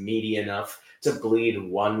class is meaty enough to bleed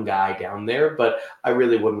one guy down there. But I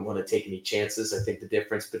really wouldn't want to take any chances. I think the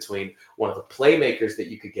difference between one of the playmakers that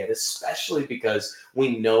you could get, especially because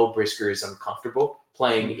we know Brisker is uncomfortable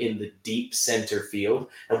playing in the deep center field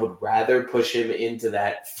and would rather push him into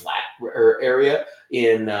that flat area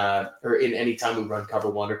in any time we run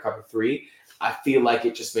cover 1 or cover 3. I feel like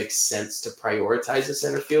it just makes sense to prioritize a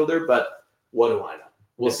center fielder, but what do I know?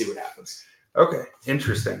 We'll see what happens. Okay,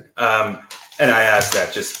 interesting. And I asked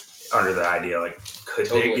that just under the idea, like, could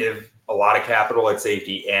they give a lot of capital at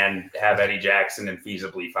safety and have Eddie Jackson and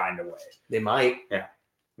feasibly find a way? They might. Yeah,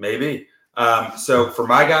 maybe. So for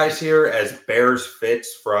my guys here as Bears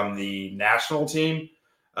fits from the national team,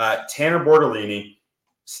 Tanner Bortolini,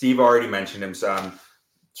 Steve already mentioned him some.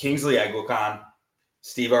 Kingsley Eguakon,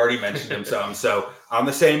 Steve already mentioned him some. So on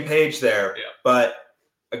the same page there. Yeah. But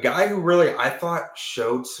a guy who really, I thought,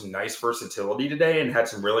 showed some nice versatility today and had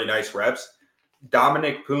some really nice reps,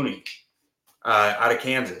 Dominic Pooney out of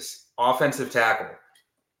Kansas, offensive tackle,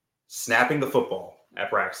 snapping the football at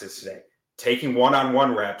practice today, taking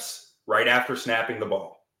one-on-one reps right after snapping the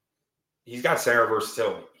ball. He's got center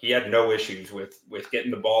versatility. He had no issues with getting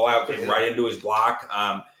the ball out, getting right into his block.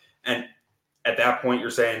 And at that point, you're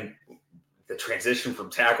saying the transition from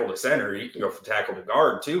tackle to center, you can go from tackle to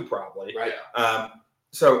guard too, probably. Right.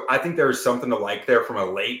 So I think there's something to like there from a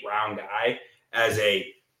late round guy as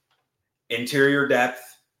a interior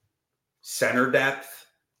depth, center depth,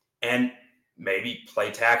 and maybe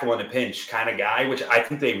play tackle in a pinch kind of guy, which I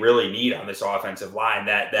think they really need on this offensive line.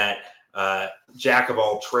 That jack of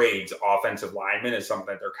all trades offensive lineman is something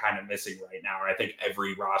that they're kind of missing right now. And I think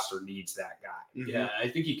every roster needs that guy. Yeah, I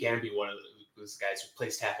think he can be one of those guys who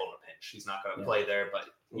plays tackle in a pinch. He's not going to play there, but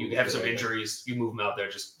you have some injuries, you move him out there,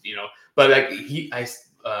 but like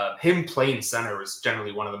him playing center is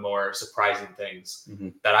generally one of the more surprising things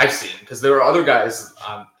that I've seen, because there were other guys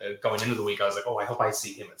going into the week. I was like, oh, I hope I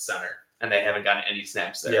see him at center, and they haven't gotten any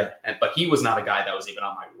snaps there. Yeah. But he was not a guy that was even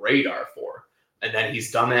on my radar for. And then he's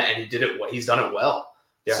done that, and he's done it well.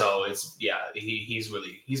 Yeah. So he's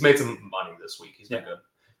made some money this week. He's been good.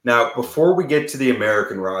 Now, before we get to the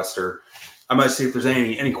American roster, I might see if there's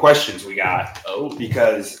any questions we got. Oh,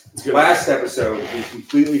 because last episode we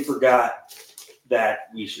completely forgot that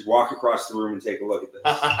we should walk across the room and take a look at this.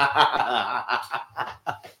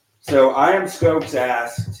 So I Am Scopes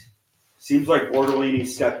asked, seems like Bortolini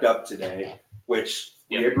stepped up today, which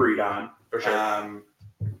we agreed on. For sure.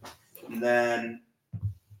 And then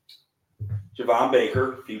Javon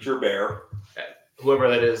Baker, future Bear. Okay. Whoever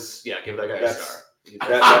that is, give that guy a star.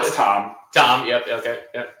 That's Tom. Tom, yep, okay.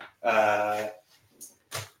 Yep.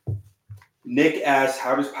 Nick asked,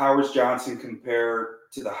 how does Powers Johnson compare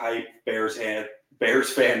to the hype Bears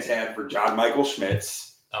fans had for John Michael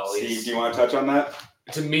Schmitz? Steve, do you want to touch on that?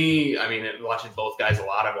 To me, I mean, watching both guys a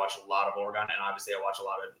lot, I've watched a lot of Oregon, and obviously I watched a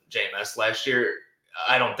lot of JMS last year.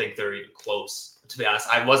 I don't think they're even close, to be honest.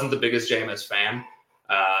 I wasn't the biggest JMS fan,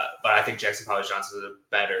 but I think Jackson Powers Johnson is a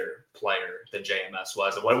better player than JMS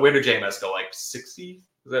was. Where did JMS go, like 60?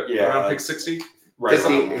 Is that around pick 60? Right.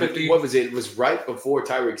 50, what was it? It was right before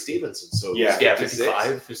Tyreek Stevenson. So Yeah.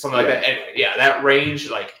 55, something like that. Anyway, that range,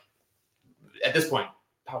 like at this point,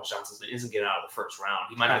 Powers Johnson isn't getting out of the first round.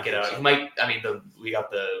 He might not get out. He might. I mean, we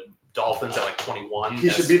got the Dolphins at like 21. He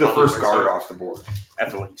should be the first guard off the board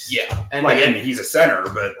at the least. Yeah, and he's a center,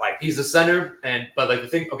 but he's a center, but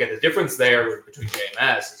the difference there between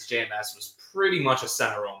JMS is JMS was pretty much a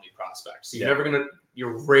center only prospect. So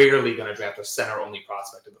you're rarely gonna draft a center only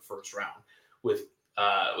prospect in the first round. With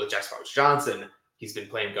Jackson Powers Johnson, he's been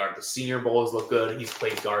playing guard. The Senior Bowl has looked good. He's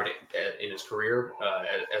played guard in his career.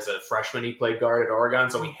 As a freshman, he played guard at Oregon,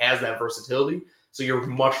 so he has that versatility. So you're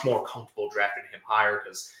much more comfortable drafting him higher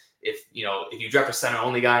because if you draft a center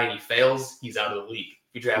only guy and he fails, he's out of the league.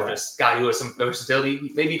 If you draft a guy who has some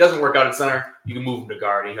versatility, maybe he doesn't work out at center, you can move him to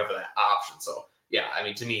guard and you have that option. So yeah, I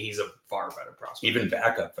mean, to me, he's a far better prospect. Even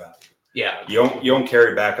backup value. Yeah, you don't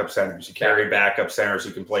carry backup centers. You carry backup centers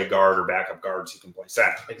who can play guard or backup guards who can play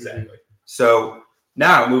center. Exactly. So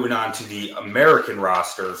now moving on to the American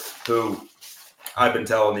roster, who I've been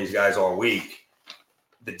telling these guys all week,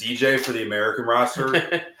 the DJ for the American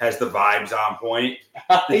roster has the vibes on point.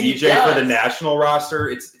 The DJ for the national roster,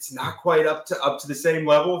 it's not quite up to the same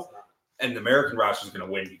level, and the American roster is going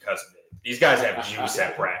to win because of it. These guys have juice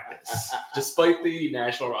at practice. Despite the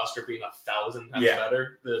national roster being 1,000 times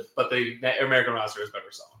better, but the American roster is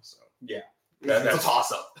better songs. So yeah, that's a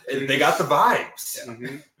toss-up. They got the vibes. Yeah.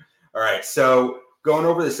 Mm-hmm. All right, so going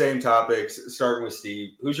over the same topics, starting with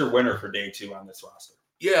Steve, who's your winner for day 2 on this roster?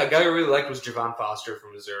 Yeah, a guy I really liked was Javon Foster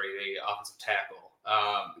from Missouri, the offensive tackle.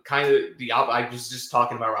 I was just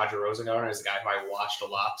talking about Roger Rosengarten as a guy who I watched a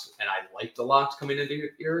lot and I liked a lot coming into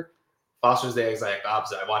here. Foster's the exact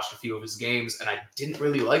opposite. I watched a few of his games and I didn't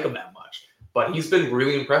really like him that much. But he's been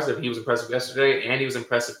really impressive. He was impressive yesterday and he was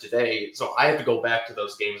impressive today. So I have to go back to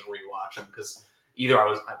those games where you watch him because either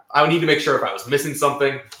I would need to make sure if I was missing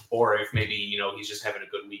something or if maybe, he's just having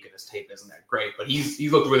a good week and his tape isn't that great. But he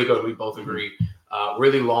looked really good. We both agree.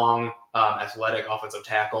 Really long, athletic offensive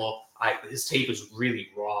tackle. His tape is really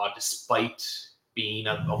raw despite being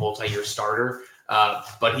a multi-year starter.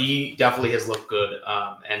 But he definitely has looked good.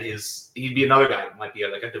 And he'd be another guy who might be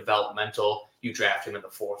like a developmental. You draft him in the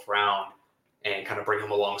 4th round and kind of bring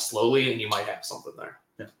him along slowly, and you might have something there.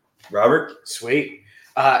 Yeah. Robert? Sweet.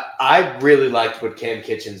 I really liked what Cam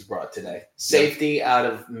Kitchens brought today. Safety out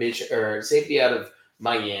of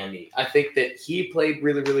Miami. I think that he played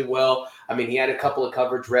really, really well. I mean, he had a couple of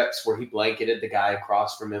coverage reps where he blanketed the guy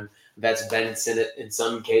across from him. That's Ben Sinnott in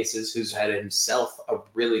some cases, who's had himself a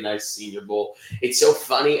really nice Senior Bowl. It's so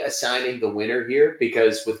funny assigning the winner here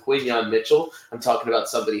because with Quinyon Mitchell, I'm talking about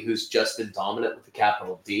somebody who's just been dominant with the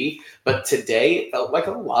capital D. But today, it felt like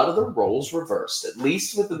a lot of the roles reversed, at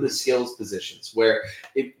least within the skills positions, where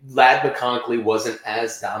Ladd McConkey wasn't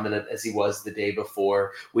as dominant as he was the day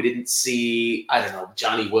before. We didn't see,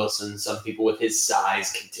 Johnny Wilson, some people with his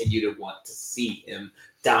size continue to want to see him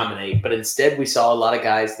dominate, but instead we saw a lot of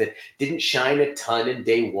guys that didn't shine a ton in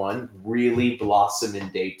day 1 really blossom in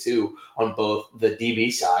day 2 on both the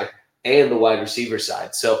DB side and the wide receiver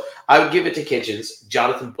side. So I would give it to Kitchens.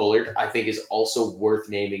 Jonathan Bullard, I think, is also worth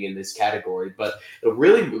naming in this category, but it'll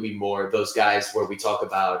really be more of those guys where we talk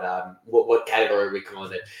about what category are we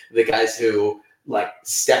calling it? The guys who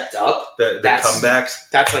stepped up. The comebacks.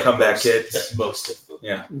 That's like comeback kids. That's most of them.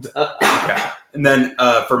 Yeah. Okay. And then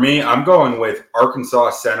for me, I'm going with Arkansas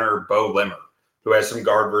center Bo Limmer, who has some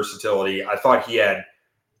guard versatility. I thought he had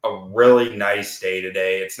a really nice day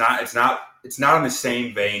today. It's not in the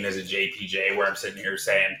same vein as a JPJ where I'm sitting here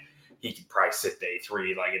saying he could probably sit day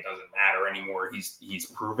 3, like it doesn't matter anymore. He's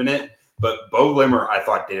proven it. But Bo Limmer, I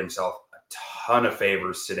thought, did himself a ton of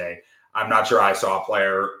favors today. I'm not sure I saw a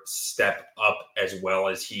player step up as well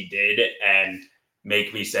as he did and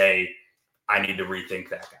make me say, I need to rethink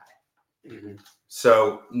that guy. Mm-hmm.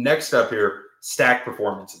 So next up here, stack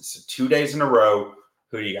performances. So 2 days in a row.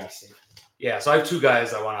 Who do you guys see? Yeah, so I have 2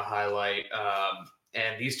 guys I want to highlight.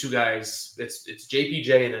 And these 2 guys, it's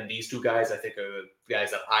JPJ and then these 2 guys I think are the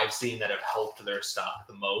guys that I've seen that have helped their stock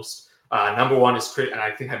the most. Number 1 is, and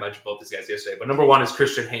I think I mentioned both these guys yesterday, but number 1 is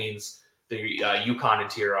Christian Haynes, the UConn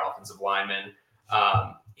interior offensive lineman.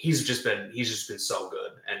 He's just been so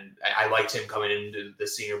good, and I liked him coming into the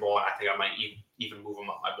Senior Bowl, and I think I might even move him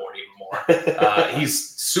up my board even more. He's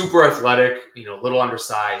super athletic, little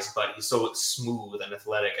undersized, but he's so smooth and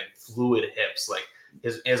athletic and fluid hips. Like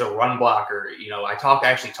as a run blocker, I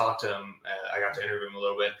actually talked to him. I got to interview him a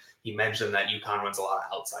little bit. He mentioned that UConn runs a lot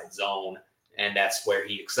of outside zone, and that's where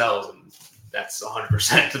he excels, and that's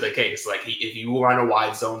 100% the case. Like if you run a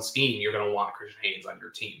wide zone scheme, you're going to want Christian Haynes on your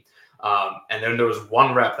team. And then there was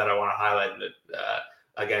one rep that I want to highlight that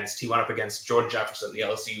he went up against Jordan Jefferson, the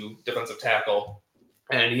LSU defensive tackle,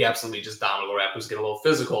 and he absolutely just dominated the rep. He was getting a little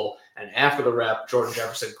physical, and after the rep, Jordan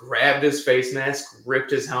Jefferson grabbed his face mask,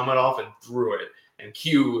 ripped his helmet off, and threw it. And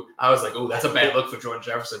Q, I was like, oh, that's a bad look for Jordan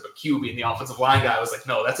Jefferson. But Q, being the offensive line guy, I was like,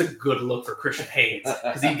 no, that's a good look for Christian Hayes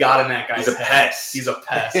because he got in that guy's head. Pest. He's a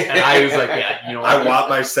pest. And I was like, yeah, you know what? I want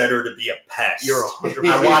my center to be a pest. You're 100%.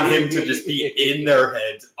 I want him to just be in their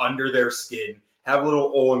heads, under their skin, have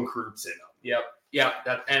little Olin Krutz in them. Yep.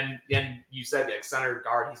 And you said like center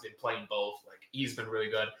guard, he's been playing both. Like he's been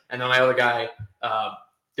really good. And then my other guy,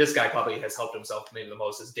 this guy probably has helped himself maybe the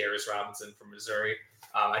most is Darius Robinson from Missouri.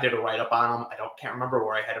 I did a write-up on him. Can't remember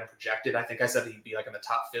where I had him projected. I think I said he'd be like in the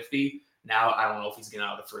top 50. Now, I don't know if he's getting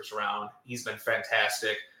out of the first round. He's been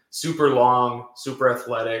fantastic. Super long, super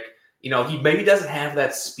athletic. You know, he maybe doesn't have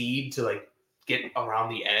that speed to like get around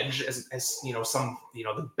the edge as you know,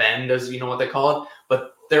 the bend, as you know what they call it.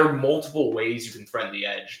 But there are multiple ways you can threaten the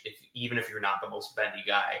edge, even if you're not the most bendy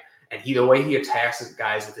guy. And the way he attacks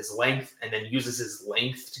guys with his length and then uses his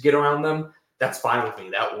length to get around them, that's fine with me.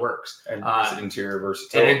 That works. And interior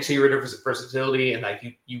versatility. And interior versatility. And like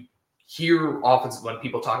you hear when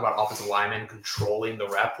people talk about offensive linemen controlling the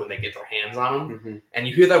rep when they get their hands on them. Mm-hmm. And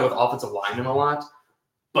you hear that with offensive linemen a lot.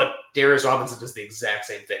 But Darius Robinson does the exact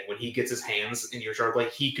same thing. When he gets his hands in your shoulder blade,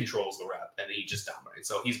 he controls the rep and he just dominates.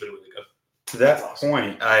 So he's been really good. To that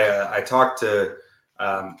point, I talked to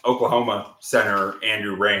Oklahoma center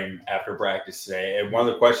Andrew Rain after practice today, and one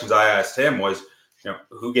of the questions I asked him was, you know,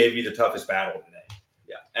 who gave you the toughest battle today?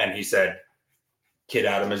 Yeah, and he said, kid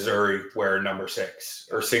out of Missouri wearing number 6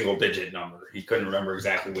 or single digit number. He couldn't remember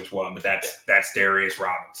exactly which one, but that's Darius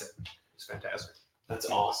Robinson. It's fantastic. That's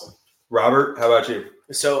awesome. Robert, how about you?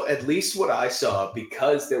 So at least what I saw,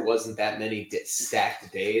 because there wasn't that many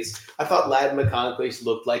stacked days, I thought Ladd McConkey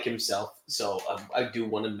looked like himself. So I do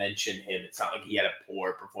want to mention him. It's not like he had a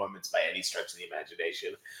poor performance by any stretch of the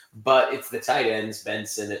imagination. But it's the tight ends, Ben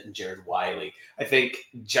Sinnott and Jared Wiley. I think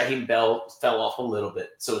Jaheim Bell fell off a little bit.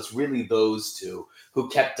 So it's really those two who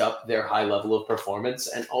kept up their high level of performance.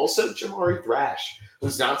 And also Jamari Thrash,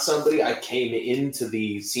 who's not somebody I came into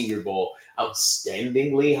the Senior Bowl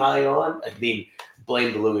outstandingly high on. I mean,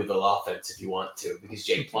 blame the Louisville offense if you want to, because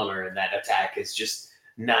Jake Plummer and that attack is just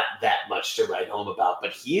not that much to write home about.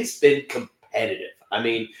 But he has been competitive. I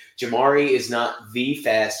mean, Jamari is not the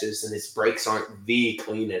fastest and his breaks aren't the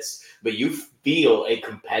cleanest, but you feel a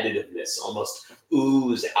competitiveness almost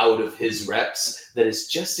ooze out of his reps that is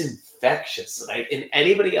just infectious. And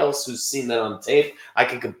anybody else who's seen that on tape, I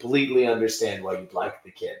can completely understand why you'd like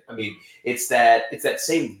the kid. I mean, it's that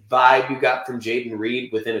same vibe you got from Jaden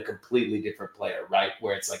Reed within a completely different player, right?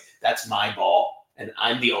 Where it's like, that's my ball, and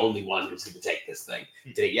I'm the only one who's going to take this thing.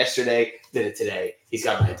 Did it yesterday, did it today. He's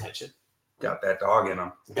got my attention. Got that dog in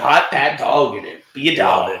him. Got that dog in him. Be a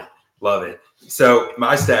dog. Love it. So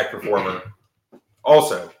my stack performer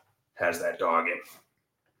also has that dog in him.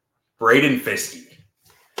 Braden Fiske.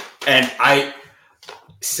 And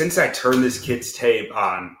since I turned this kid's tape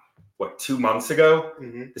on, 2 months ago,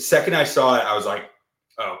 the second I saw it, I was like,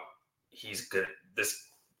 oh, he's good.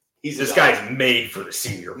 This guy's made for the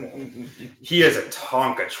Senior Bowl. He is a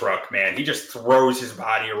Tonka truck, man. He just throws his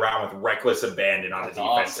body around with reckless abandon on the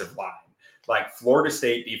defensive line. Like Florida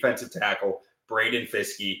State defensive tackle, Braden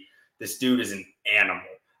Fiske. This dude is an animal.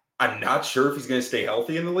 I'm not sure if he's going to stay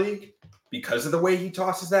healthy in the league because of the way he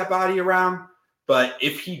tosses that body around. But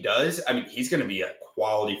if he does, I mean, he's going to be a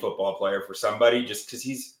quality football player for somebody just because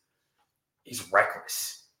he's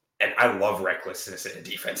reckless. And I love recklessness in a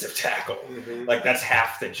defensive tackle. Like, that's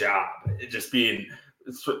half the job. Just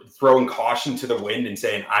throwing caution to the wind and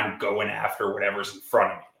saying, I'm going after whatever's in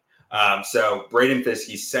front of me. So Braden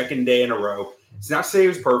Fiske's second day in a row. It's not to say he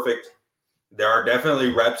was perfect. There are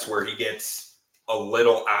definitely reps where he gets a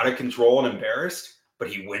little out of control and embarrassed, but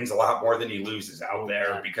he wins a lot more than he loses out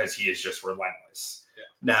there because he is just relentless. Yeah.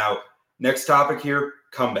 Now, next topic here,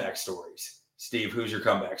 comeback stories. Steve, who's your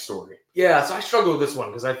comeback story? Yeah, so I struggle with this one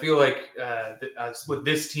because I feel like with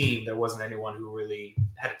this team, there wasn't anyone who really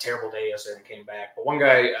had a terrible day yesterday and came back. But one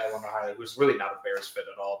guy I want to highlight who's really not a Bears fit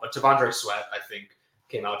at all, but T'Vondre Sweat, I think,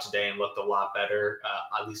 came out today and looked a lot better,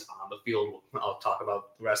 at least on the field. I'll talk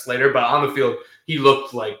about the rest later, but on the field, he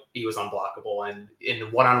looked like he was unblockable. And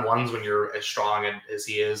in one-on-ones, when you're as strong as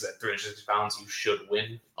he is at 360 pounds, you should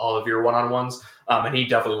win all of your one-on-ones. And he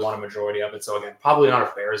definitely won a majority of it. So again, probably not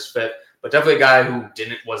a Bears fit, but definitely a guy who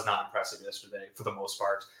was not impressive yesterday for the most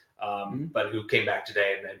part, but who came back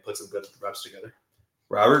today and put some good reps together.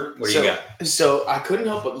 Robert, what do you got? So I couldn't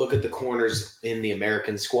help but look at the corners in the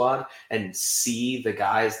American squad and see the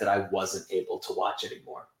guys that I wasn't able to watch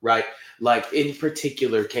anymore, right? Like, in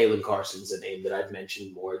particular, Kalen Carson's a name that I've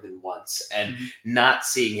mentioned more than once. And not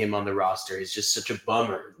seeing him on the roster is just such a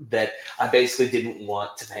bummer that I basically didn't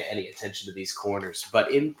want to pay any attention to these corners.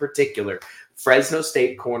 But in particular, Fresno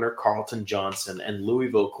State corner Carlton Johnson and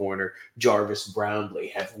Louisville corner Jarvis Brownlee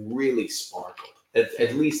have really sparkled.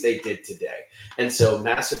 At least they did today. And so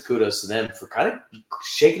massive kudos to them for kind of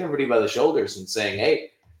shaking everybody by the shoulders and saying,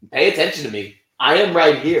 hey, pay attention to me. I am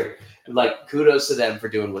right here. Like, kudos to them for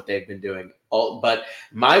doing what they've been doing. But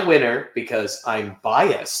my winner, because I'm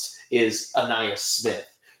biased, is Anais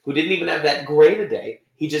Smith, who didn't even have that great a day.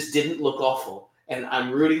 He just didn't look awful. And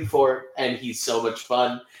I'm rooting for him, and he's so much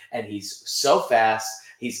fun, and he's so fast.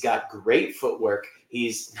 He's got great footwork.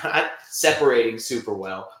 He's not separating super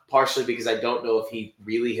well, partially because I don't know if he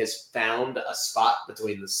really has found a spot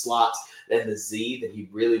between the slot and the Z that he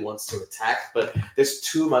really wants to attack. But there's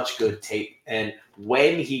too much good tape. And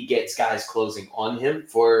when he gets guys closing on him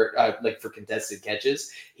for contested catches,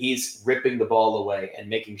 he's ripping the ball away and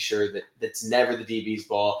making sure that it's never the DB's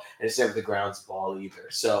ball and it's never the ground's ball either.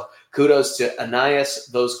 So kudos to Anais,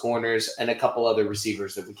 those corners, and a couple other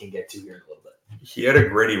receivers that we can get to here in a little bit. He had a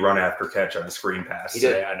gritty run after catch on a screen pass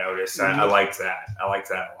today, I noticed. I liked that. I liked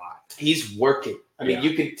that a lot. He's working. I mean,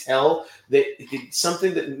 you can tell that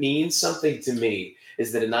something that means something to me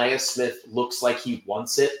is that Anais Smith looks like he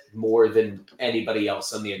wants it more than anybody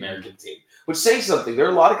else on the American team, which says something. There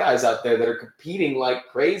are a lot of guys out there that are competing like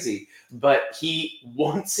crazy, but he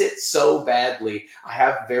wants it so badly. I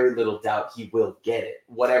have very little doubt he will get it,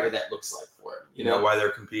 whatever that looks like for him. You know why they're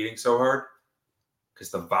competing so hard? Because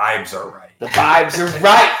the vibes are right. The vibes are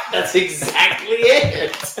right. That's exactly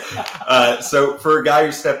it. So for a guy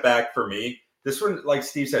who stepped back for me, this one, like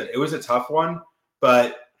Steve said, it was a tough one,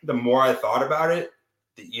 but the more I thought about it,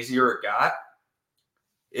 the easier it got.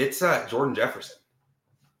 It's Jordan Jefferson.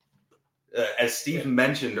 As Steve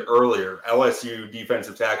mentioned earlier, LSU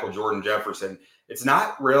defensive tackle Jordan Jefferson, it's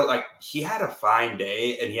not real. Like, he had a fine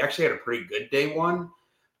day, and he actually had a pretty good day one,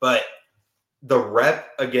 but the rep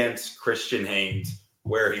against Christian Haynes,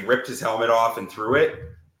 where he ripped his helmet off and threw it,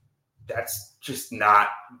 that's just not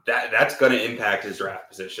that's going to impact his draft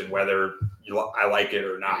position, whether I like it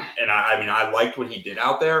or not. And I mean, I liked what he did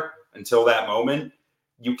out there until that moment.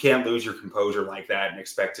 You can't lose your composure like that and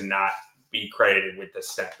expect to not be credited with the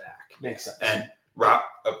step back. Makes sense. And Rob,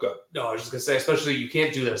 go. No, I was just going to say, especially you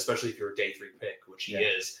can't do that, especially if you're a day 3 pick, which he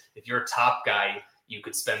is. If you're a top guy, you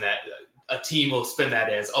could spend that. A team will spin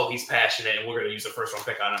that as, oh, he's passionate, and we're going to use a first-round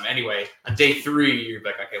pick on him anyway. On day 3, you're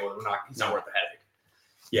like, okay, well, he's not worth the headache.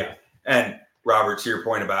 Yeah, and Robert, to your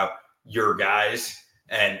point about your guys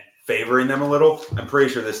and favoring them a little, I'm pretty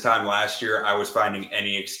sure this time last year I was finding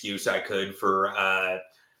any excuse I could for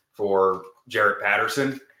Jarrett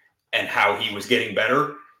Patterson and how he was getting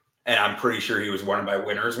better. And I'm pretty sure he was one of my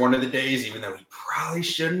winners one of the days, even though he probably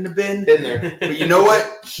shouldn't have been there. But you know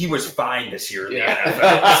what? He was fine this year in the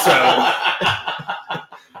NFL.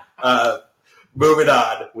 So moving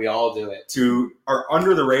on. We all do it. To our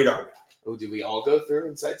under the radar guy. Oh, do we all go through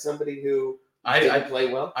and cite somebody who didn't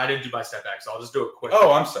play well? I didn't do my step back, so I'll just do a quick.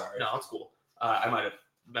 Oh, I'm sorry. No, it's cool. I might have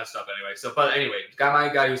messed up anyway. But anyway,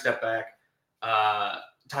 my guy who stepped back,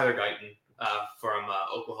 Tyler Guyton from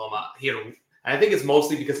Oklahoma. And I think it's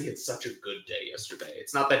mostly because he had such a good day yesterday.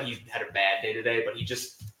 It's not that he had a bad day today, but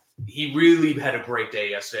he really had a great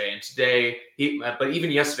day yesterday. And today, but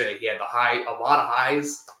even yesterday, he had a lot of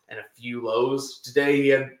highs and a few lows. Today, he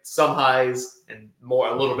had some highs and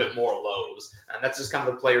a little bit more lows. And that's just kind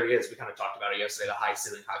of the player he is. We kind of talked about it yesterday, the high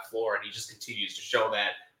ceiling, high floor, and he just continues to show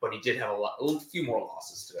that. But he did have a few more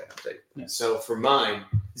losses today, I'd say. Yeah. So for mine,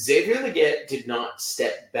 Xavier Legette did not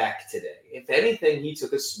step back today. If anything, he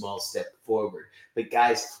took a small step forward. But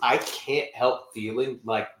guys, I can't help feeling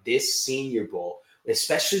like this Senior Bowl,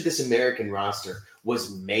 especially this American roster,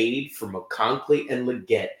 was made for McConkey and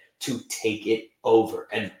Legette to take it over.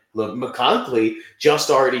 And look, McConkey just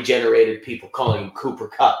already generated people calling him Cooper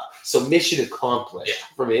Kupp. So mission accomplished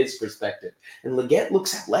from his perspective. And Legette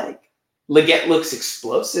looks athletic. Legette looks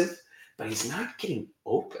explosive, but he's not getting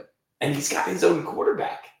open. And he's got his own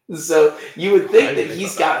quarterback. So you would think that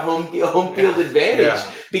he's got home field advantage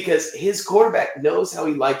because his quarterback knows how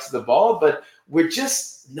he likes the ball, but we're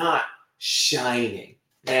just not shining.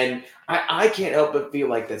 And I can't help but feel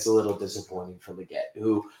like that's a little disappointing for Legette,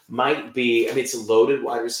 who might be, it's a loaded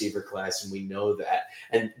wide receiver class, and we know that.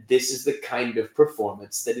 And this is the kind of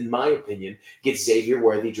performance that, in my opinion, gets Xavier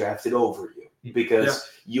Worthy drafted over you. Because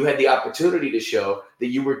you had the opportunity to show that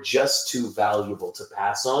you were just too valuable to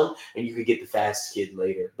pass on and you could get the fast kid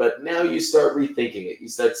later. But now you start rethinking it. You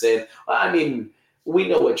start saying, well, I mean, we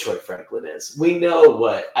know what Troy Franklin is. We know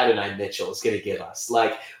what Adonai Mitchell is going to give us.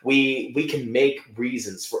 Like, we can make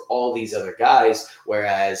reasons for all these other guys,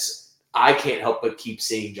 whereas I can't help but keep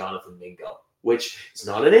seeing Jonathan Mingo, which is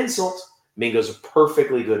not an insult. Mingo's a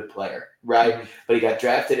perfectly good player, right? Mm-hmm. But he got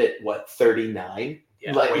drafted at, 39?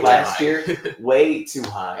 Yeah, like last year? Way too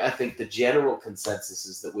high. I think the general consensus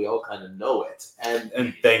is that we all kind of know it.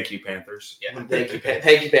 And thank you, Panthers. Yeah, thank you,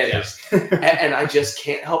 Panthers. Yeah. and I just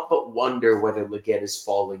can't help but wonder whether Leggett is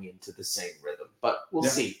falling into the same rhythm. But we'll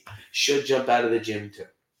see. Should jump out of the gym, too.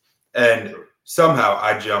 And somehow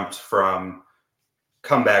I jumped from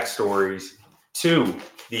comeback stories to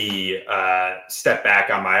the step back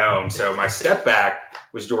on my own. So my step back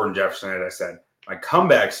was Jordan Jefferson, as I said. My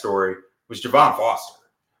comeback story was Javon Foster,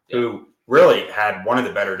 who really had one of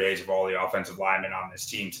the better days of all the offensive linemen on this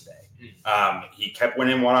team today. He kept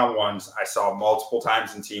winning one-on-ones. I saw multiple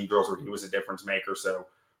times in team drills where he was a difference maker. So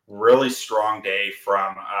really strong day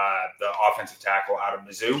from the offensive tackle out of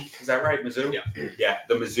Mizzou. Is that right, Mizzou? Yeah,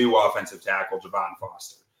 the Mizzou offensive tackle, Javon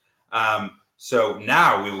Foster. So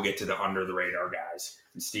now we will get to the under-the-radar guys.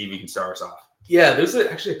 And Steve, you can start us off. Yeah, there's a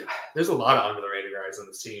lot of under-the-radar guys on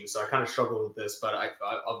this team, so I kind of struggle with this, but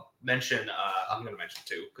I'll mention I'm going to mention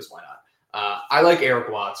two because why not? I like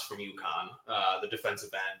Eric Watts from UConn, the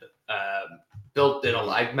defensive end. Built in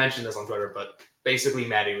I mentioned this on Twitter, but basically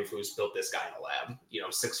Matty Rufus built this guy in a lab.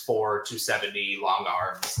 6'4", 270, long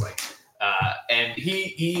arms, and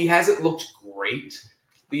he hasn't looked great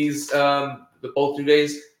these both 2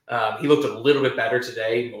 days. He looked a little bit better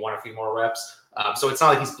today, won a few more reps. So it's not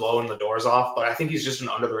like he's blowing the doors off, but I think he's just an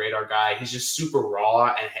under-the-radar guy. He's just super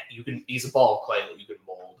raw, and he's a ball of clay that you can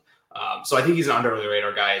mold. So I think he's an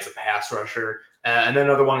under-the-radar guy as a pass rusher. And then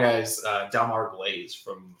another one guy is Delmar Blaze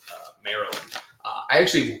from Maryland. I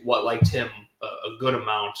actually liked him a good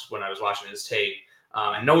amount when I was watching his tape.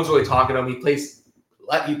 And no one's really talking to him. He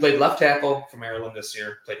played left tackle for Maryland this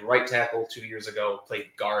year, played right tackle 2 years ago,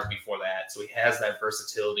 played guard before that. So he has that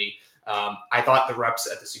versatility. I thought the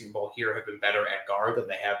reps at the Senior Bowl here have been better at guard than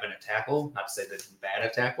they have been at tackle. Not to say that he's bad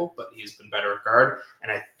at tackle, but he's been better at guard.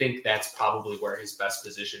 And I think that's probably where his best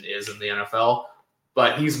position is in the NFL.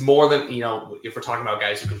 But he's more than, if we're talking about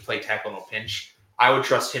guys who can play tackle in a pinch, I would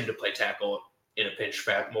trust him to play tackle in a pinch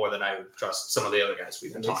more than I would trust some of the other guys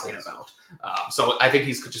we've been talking about. So I think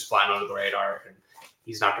he's just flying under the radar, and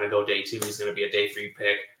he's not going to go day 2. He's going to be a day 3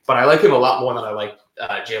 pick. But I like him a lot more than I like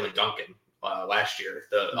Jalen Duncan last year,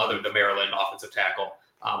 the Maryland offensive tackle.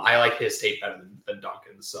 I like his tape better than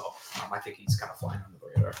Duncan's, so I think he's kind of flying under the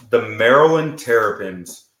radar. The Maryland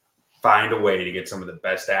Terrapins find a way to get some of the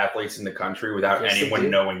best athletes in the country without anyone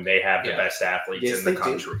knowing they have the best athletes in the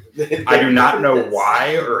country. I do not know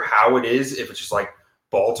why or how it is, if it's just like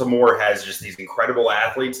Baltimore has just these incredible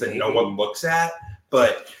athletes that no one looks at,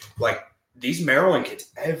 but these Maryland kids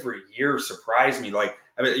every year surprise me.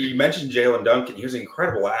 You mentioned Jalen Duncan. He was an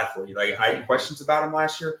incredible athlete. I had questions about him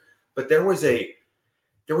last year, but there was an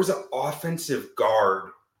offensive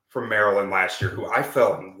guard from Maryland last year who I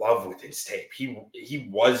fell in love with his tape. He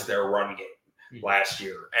was their run game last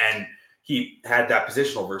year, and he had that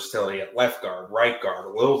positional versatility at left guard, right guard, a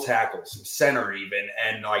little tackle, some center even,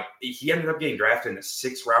 and he ended up getting drafted in the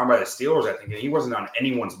 6th round by the Steelers, I think, and he wasn't on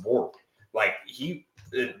anyone's board.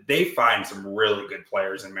 They find some really good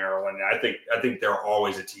players in Maryland. And I think they're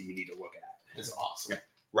always a team you need to look at. It's awesome. Yeah.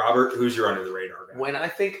 Robert, who's your under the radar guy? When I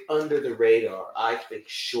think under the radar, I think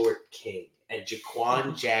Short King, and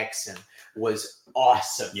Jaquan Jackson was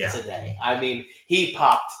awesome today. I mean, he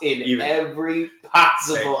popped in every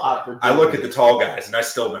possible opportunity. I look at the tall guys and I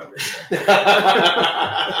still notice.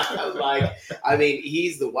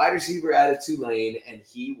 He's the wide receiver out of Tulane, and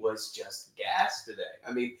he was just gassed today.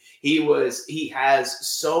 I mean, he has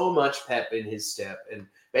so much pep in his step, and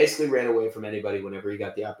basically ran away from anybody whenever he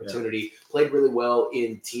got the opportunity. Played really well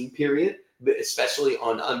in team period, especially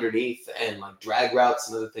on underneath and drag routes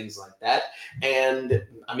and other things like that. And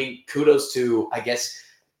I mean, kudos to, I guess,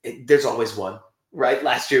 there's always one, right?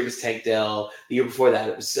 Last year it was Tank Dell. The year before that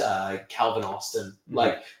it was Calvin Austin.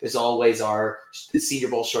 There's always our Senior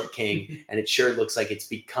Bowl Short King, and it sure looks like it's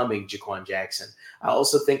becoming Jaquan Jackson. I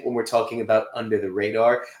also think when we're talking about under the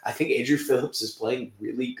radar, I think Andrew Phillips is playing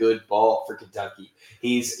really good ball for Kentucky.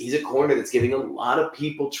 He's a corner that's giving a lot of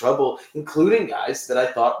people trouble, including guys that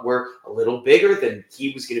I thought were a little bigger than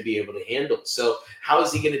he was going to be able to handle. So how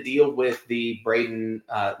is he going to deal with the Braden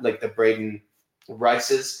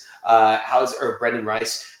Rices? Brendan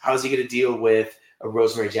Rice? How is he going to deal with a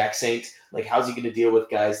Rosemary Jackson. Like, how's he going to deal with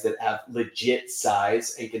guys that have legit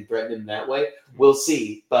size and can threaten him that way? We'll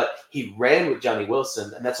see. But he ran with Johnny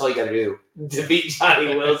Wilson, and that's all you got to do to beat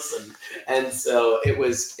Johnny Wilson. And so it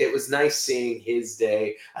was nice seeing his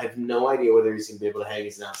day. I have no idea whether he's going to be able to hang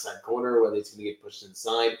as an outside corner or whether he's going to get pushed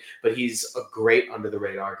inside. But he's a great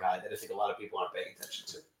under-the-radar guy that I think a lot of people aren't paying attention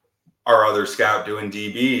to. Our other scout doing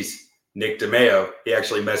DBs, Nick DeMeo, he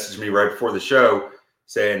actually messaged me right before the show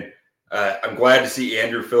saying, I'm glad to see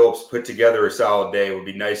Andrew Phillips put together a solid day. It would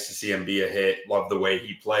be nice to see him be a hit. Love the way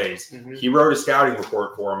he plays. Mm-hmm. He wrote a scouting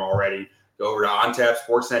report for him already. Go over to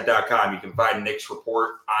ontapsportsnet.com. You can find Nick's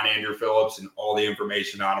report on Andrew Phillips and all the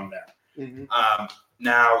information on him there. Mm-hmm.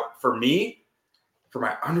 Now, for me, for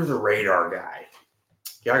my under-the-radar guy,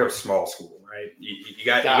 you got to go small school, right? You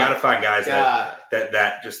got to find guys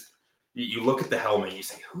that just – you look at the helmet, you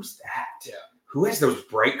say, who's that? Yeah. Who has those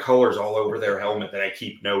bright colors all over their helmet that I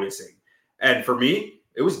keep noticing? And for me,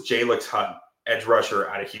 it was Jalix Hunt, edge rusher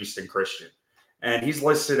out of Houston Christian. And he's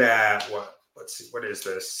listed at what? Let's see, what is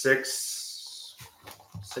this? 6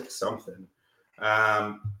 something.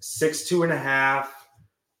 6'2.5"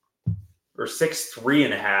 or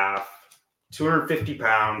 6'3.5", 250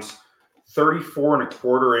 pounds,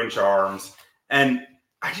 34.25-inch arms. And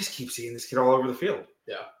I just keep seeing this kid all over the field.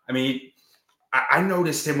 Yeah. I mean, I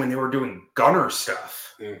noticed him when they were doing gunner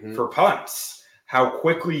stuff for punts. How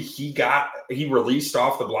quickly he released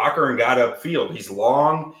off the blocker and got upfield. He's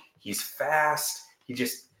long, he's fast.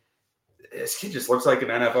 This kid just looks like an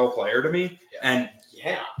NFL player to me. Yeah. And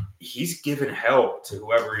he's giving hell to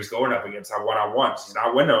whoever he's going up against on one-on-ones. He's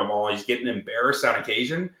not winning them all. He's getting embarrassed on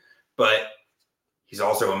occasion, but he's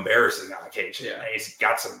also embarrassing on occasion. Yeah. He's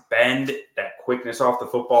got some bend, that quickness off the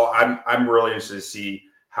football. I'm really interested to see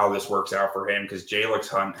how this works out for him because Jalix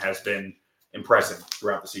Hunt has been impressive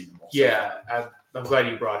throughout the season. Yeah, I'm glad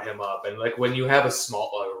you brought him up. And like when you have a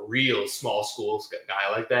real small school guy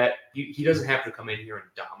like that, he doesn't have to come in here and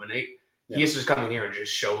dominate. Yeah. He has to just come in here and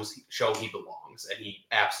just show he belongs, and he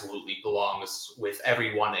absolutely belongs with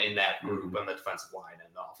everyone in that group on the defensive line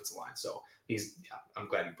and the offensive line. So I'm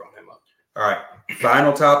glad you brought him up. All right,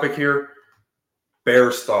 final topic here: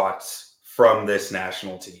 Bears thoughts from this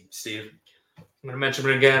national team, Steve. I'm going to mention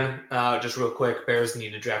it again, just real quick. Bears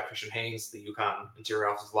need to draft Christian Haynes, the UConn interior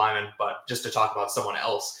offensive lineman. But just to talk about someone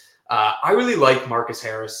else, I really like Marcus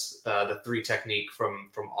Harris, the 3 technique from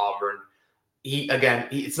Auburn.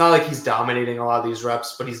 It's not like he's dominating a lot of these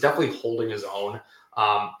reps, but he's definitely holding his own.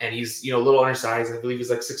 And he's a little undersized. I believe he's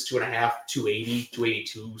like 6'2.5", 280,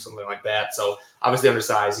 282, something like that. So obviously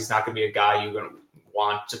undersized. He's not going to be a guy you're going to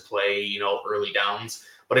want to play, early downs.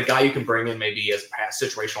 But a guy you can bring in maybe as a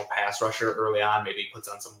situational pass rusher early on, maybe puts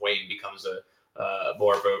on some weight and becomes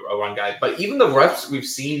more of a run guy. But even the reps we've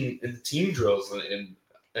seen in the team drills and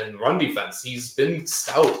run defense, he's been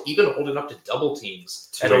stout, even holding up to double teams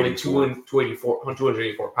at only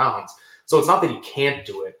 284 pounds. So it's not that he can't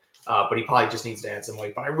do it, but he probably just needs to add some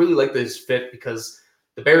weight. But I really like this fit because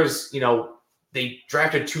the Bears, they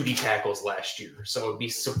drafted 2 D tackles last year. So it would be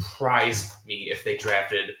surprised me if they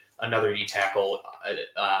drafted another D tackle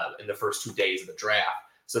in the first 2 days of the draft.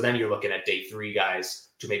 So then you're looking at day 3 guys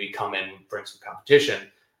to maybe come in, bring some competition.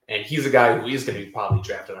 And he's a guy who is going to be probably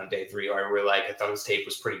drafted on day 3. Who I really like. I thought his tape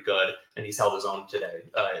was pretty good, and he's held his own today,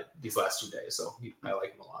 these last 2 days. So I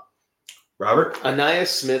like him a lot. Robert? Anaya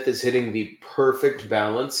Smith is hitting the perfect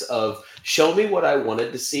balance of show me what I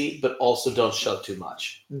wanted to see, but also don't show too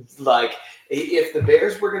much. Like, if the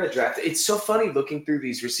Bears were going to draft, it's so funny looking through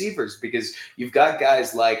these receivers because you've got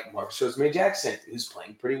guys like Marcus Rosemary Jackson, who's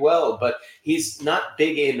playing pretty well, but he's not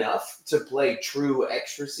big enough to play true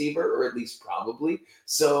X receiver, or at least probably.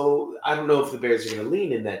 So I don't know if the Bears are going to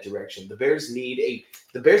lean in that direction. The Bears need a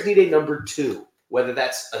number 2. Whether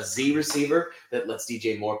that's a Z receiver that lets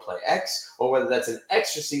DJ Moore play X, or whether that's an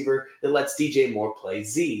X receiver that lets DJ Moore play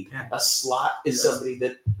Z. Yeah. A slot is somebody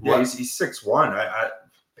that... Yeah, he's 6'1".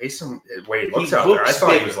 Based on the way he looks out there, I thought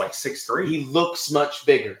bigger. He was like 6'3". He looks much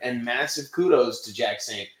bigger, and massive kudos to Jack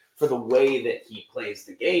Saint for the way that he plays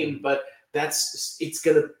the game, but it's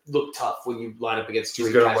going to look tough when you line up against 2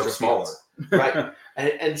 He's going to look smaller. Right?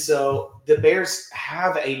 And so the Bears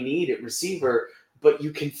have a need at receiver, but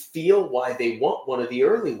you can feel why they want one of the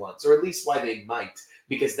early ones, or at least why they might.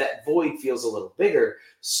 because that void feels a little bigger.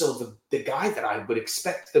 So the guy that I would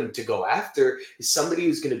expect them to go after is somebody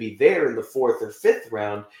who's going to be there in the 4th or 5th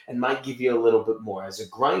round and might give you a little bit more as a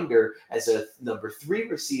grinder, as a number 3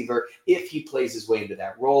 receiver, if he plays his way into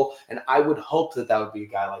that role. And I would hope that would be a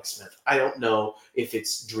guy like Smith. I don't know if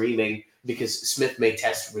it's dreaming, because Smith may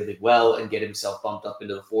test really well and get himself bumped up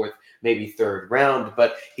into the 4th, maybe 3rd round,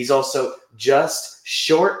 but he's also just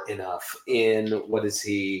short enough in,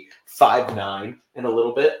 5'9" and a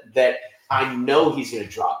little bit, that I know he's going to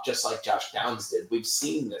drop just like Josh Downs did. We've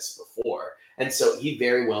seen this before. And so he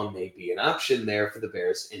very well may be an option there for the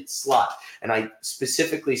Bears in slot. And I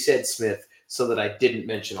specifically said Smith so that I didn't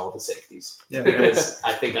mention all the safeties, because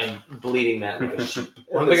I think I'm bleeding that like a sheep.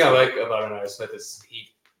 One thing I like about Anaya Smith is he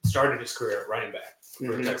started his career at running back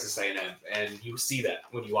for Texas A&M, and you see that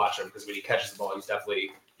when you watch him, because when he catches the ball,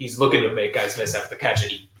 he's looking to make guys miss after the catch,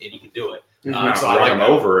 and he can do it. So I like him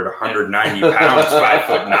over at 190 pounds,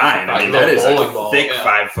 5'9". I mean, that is a thick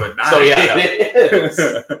 5'9". So yeah, it is.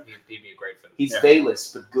 He'd be a great fit. He's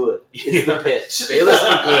Bayless but good. Is the pitch. Bayless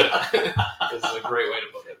but good. This is a great way to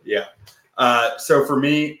put it. Yeah. So for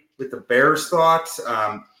me, with the Bears thoughts,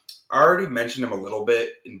 I already mentioned him a little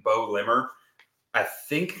bit in Bo Limmer. I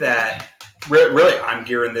think that really I'm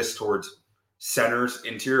gearing this towards centers,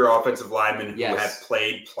 interior offensive linemen who have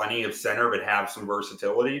played plenty of center but have some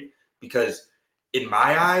versatility, because in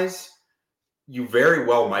my eyes, you very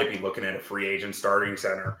well might be looking at a free agent starting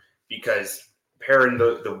center, because pairing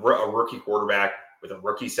a rookie quarterback with a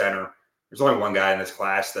rookie center, there's only one guy in this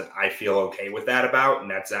class that I feel okay with that about,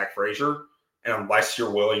 and that's Zach Frazier. And unless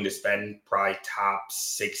you're willing to spend probably top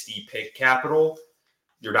 60 pick capital,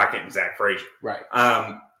 you're not getting Zach Frazier. Right.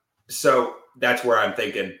 So that's where I'm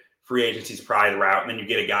thinking free agency is probably the route. And then you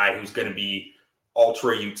get a guy who's going to be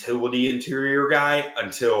ultra utility interior guy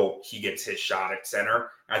until he gets his shot at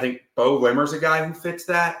center. I think Bo Limmer's a guy who fits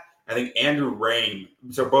that. I think Andrew Rame,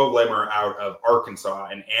 so Bo Limmer out of Arkansas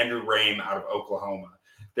and Andrew Rame out of Oklahoma,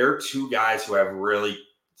 they're two guys who have really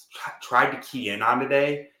tried to key in on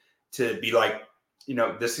today to be like,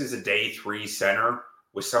 this is a day 3 center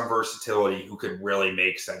with some versatility who could really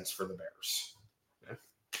make sense for the Bears. Yeah.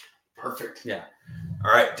 Perfect. Yeah.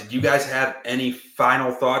 All right. Did you guys have any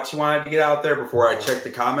final thoughts you wanted to get out there before I check the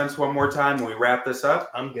comments one more time when we wrap this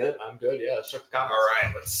up? I'm good. Yeah, let's check the comments. All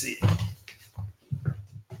right. Let's see.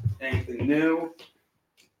 Anything new?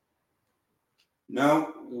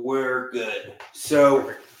 No, we're good.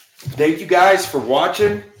 So thank you guys for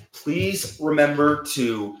watching. Please remember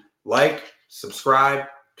to like, subscribe,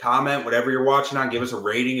 comment, whatever you're watching on. Give us a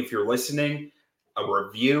rating if you're listening, a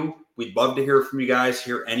review. We'd love to hear from you guys,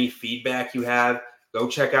 hear any feedback you have. Go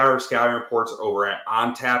check out our scouting reports over at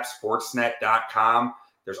ontapsportsnet.com.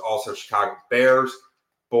 There's also Chicago Bears,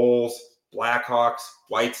 Bulls, Blackhawks,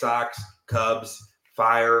 White Sox, Cubs,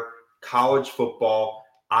 Fire, college football,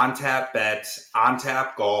 on-tap bets,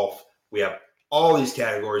 on-tap golf. We have all these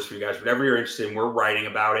categories for you guys. Whatever you're interested in, we're writing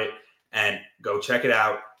about it. And go check it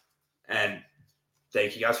out. And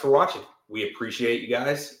thank you guys for watching. We appreciate you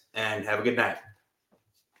guys, and have a good night.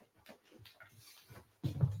 I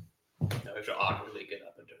have to awkwardly get up.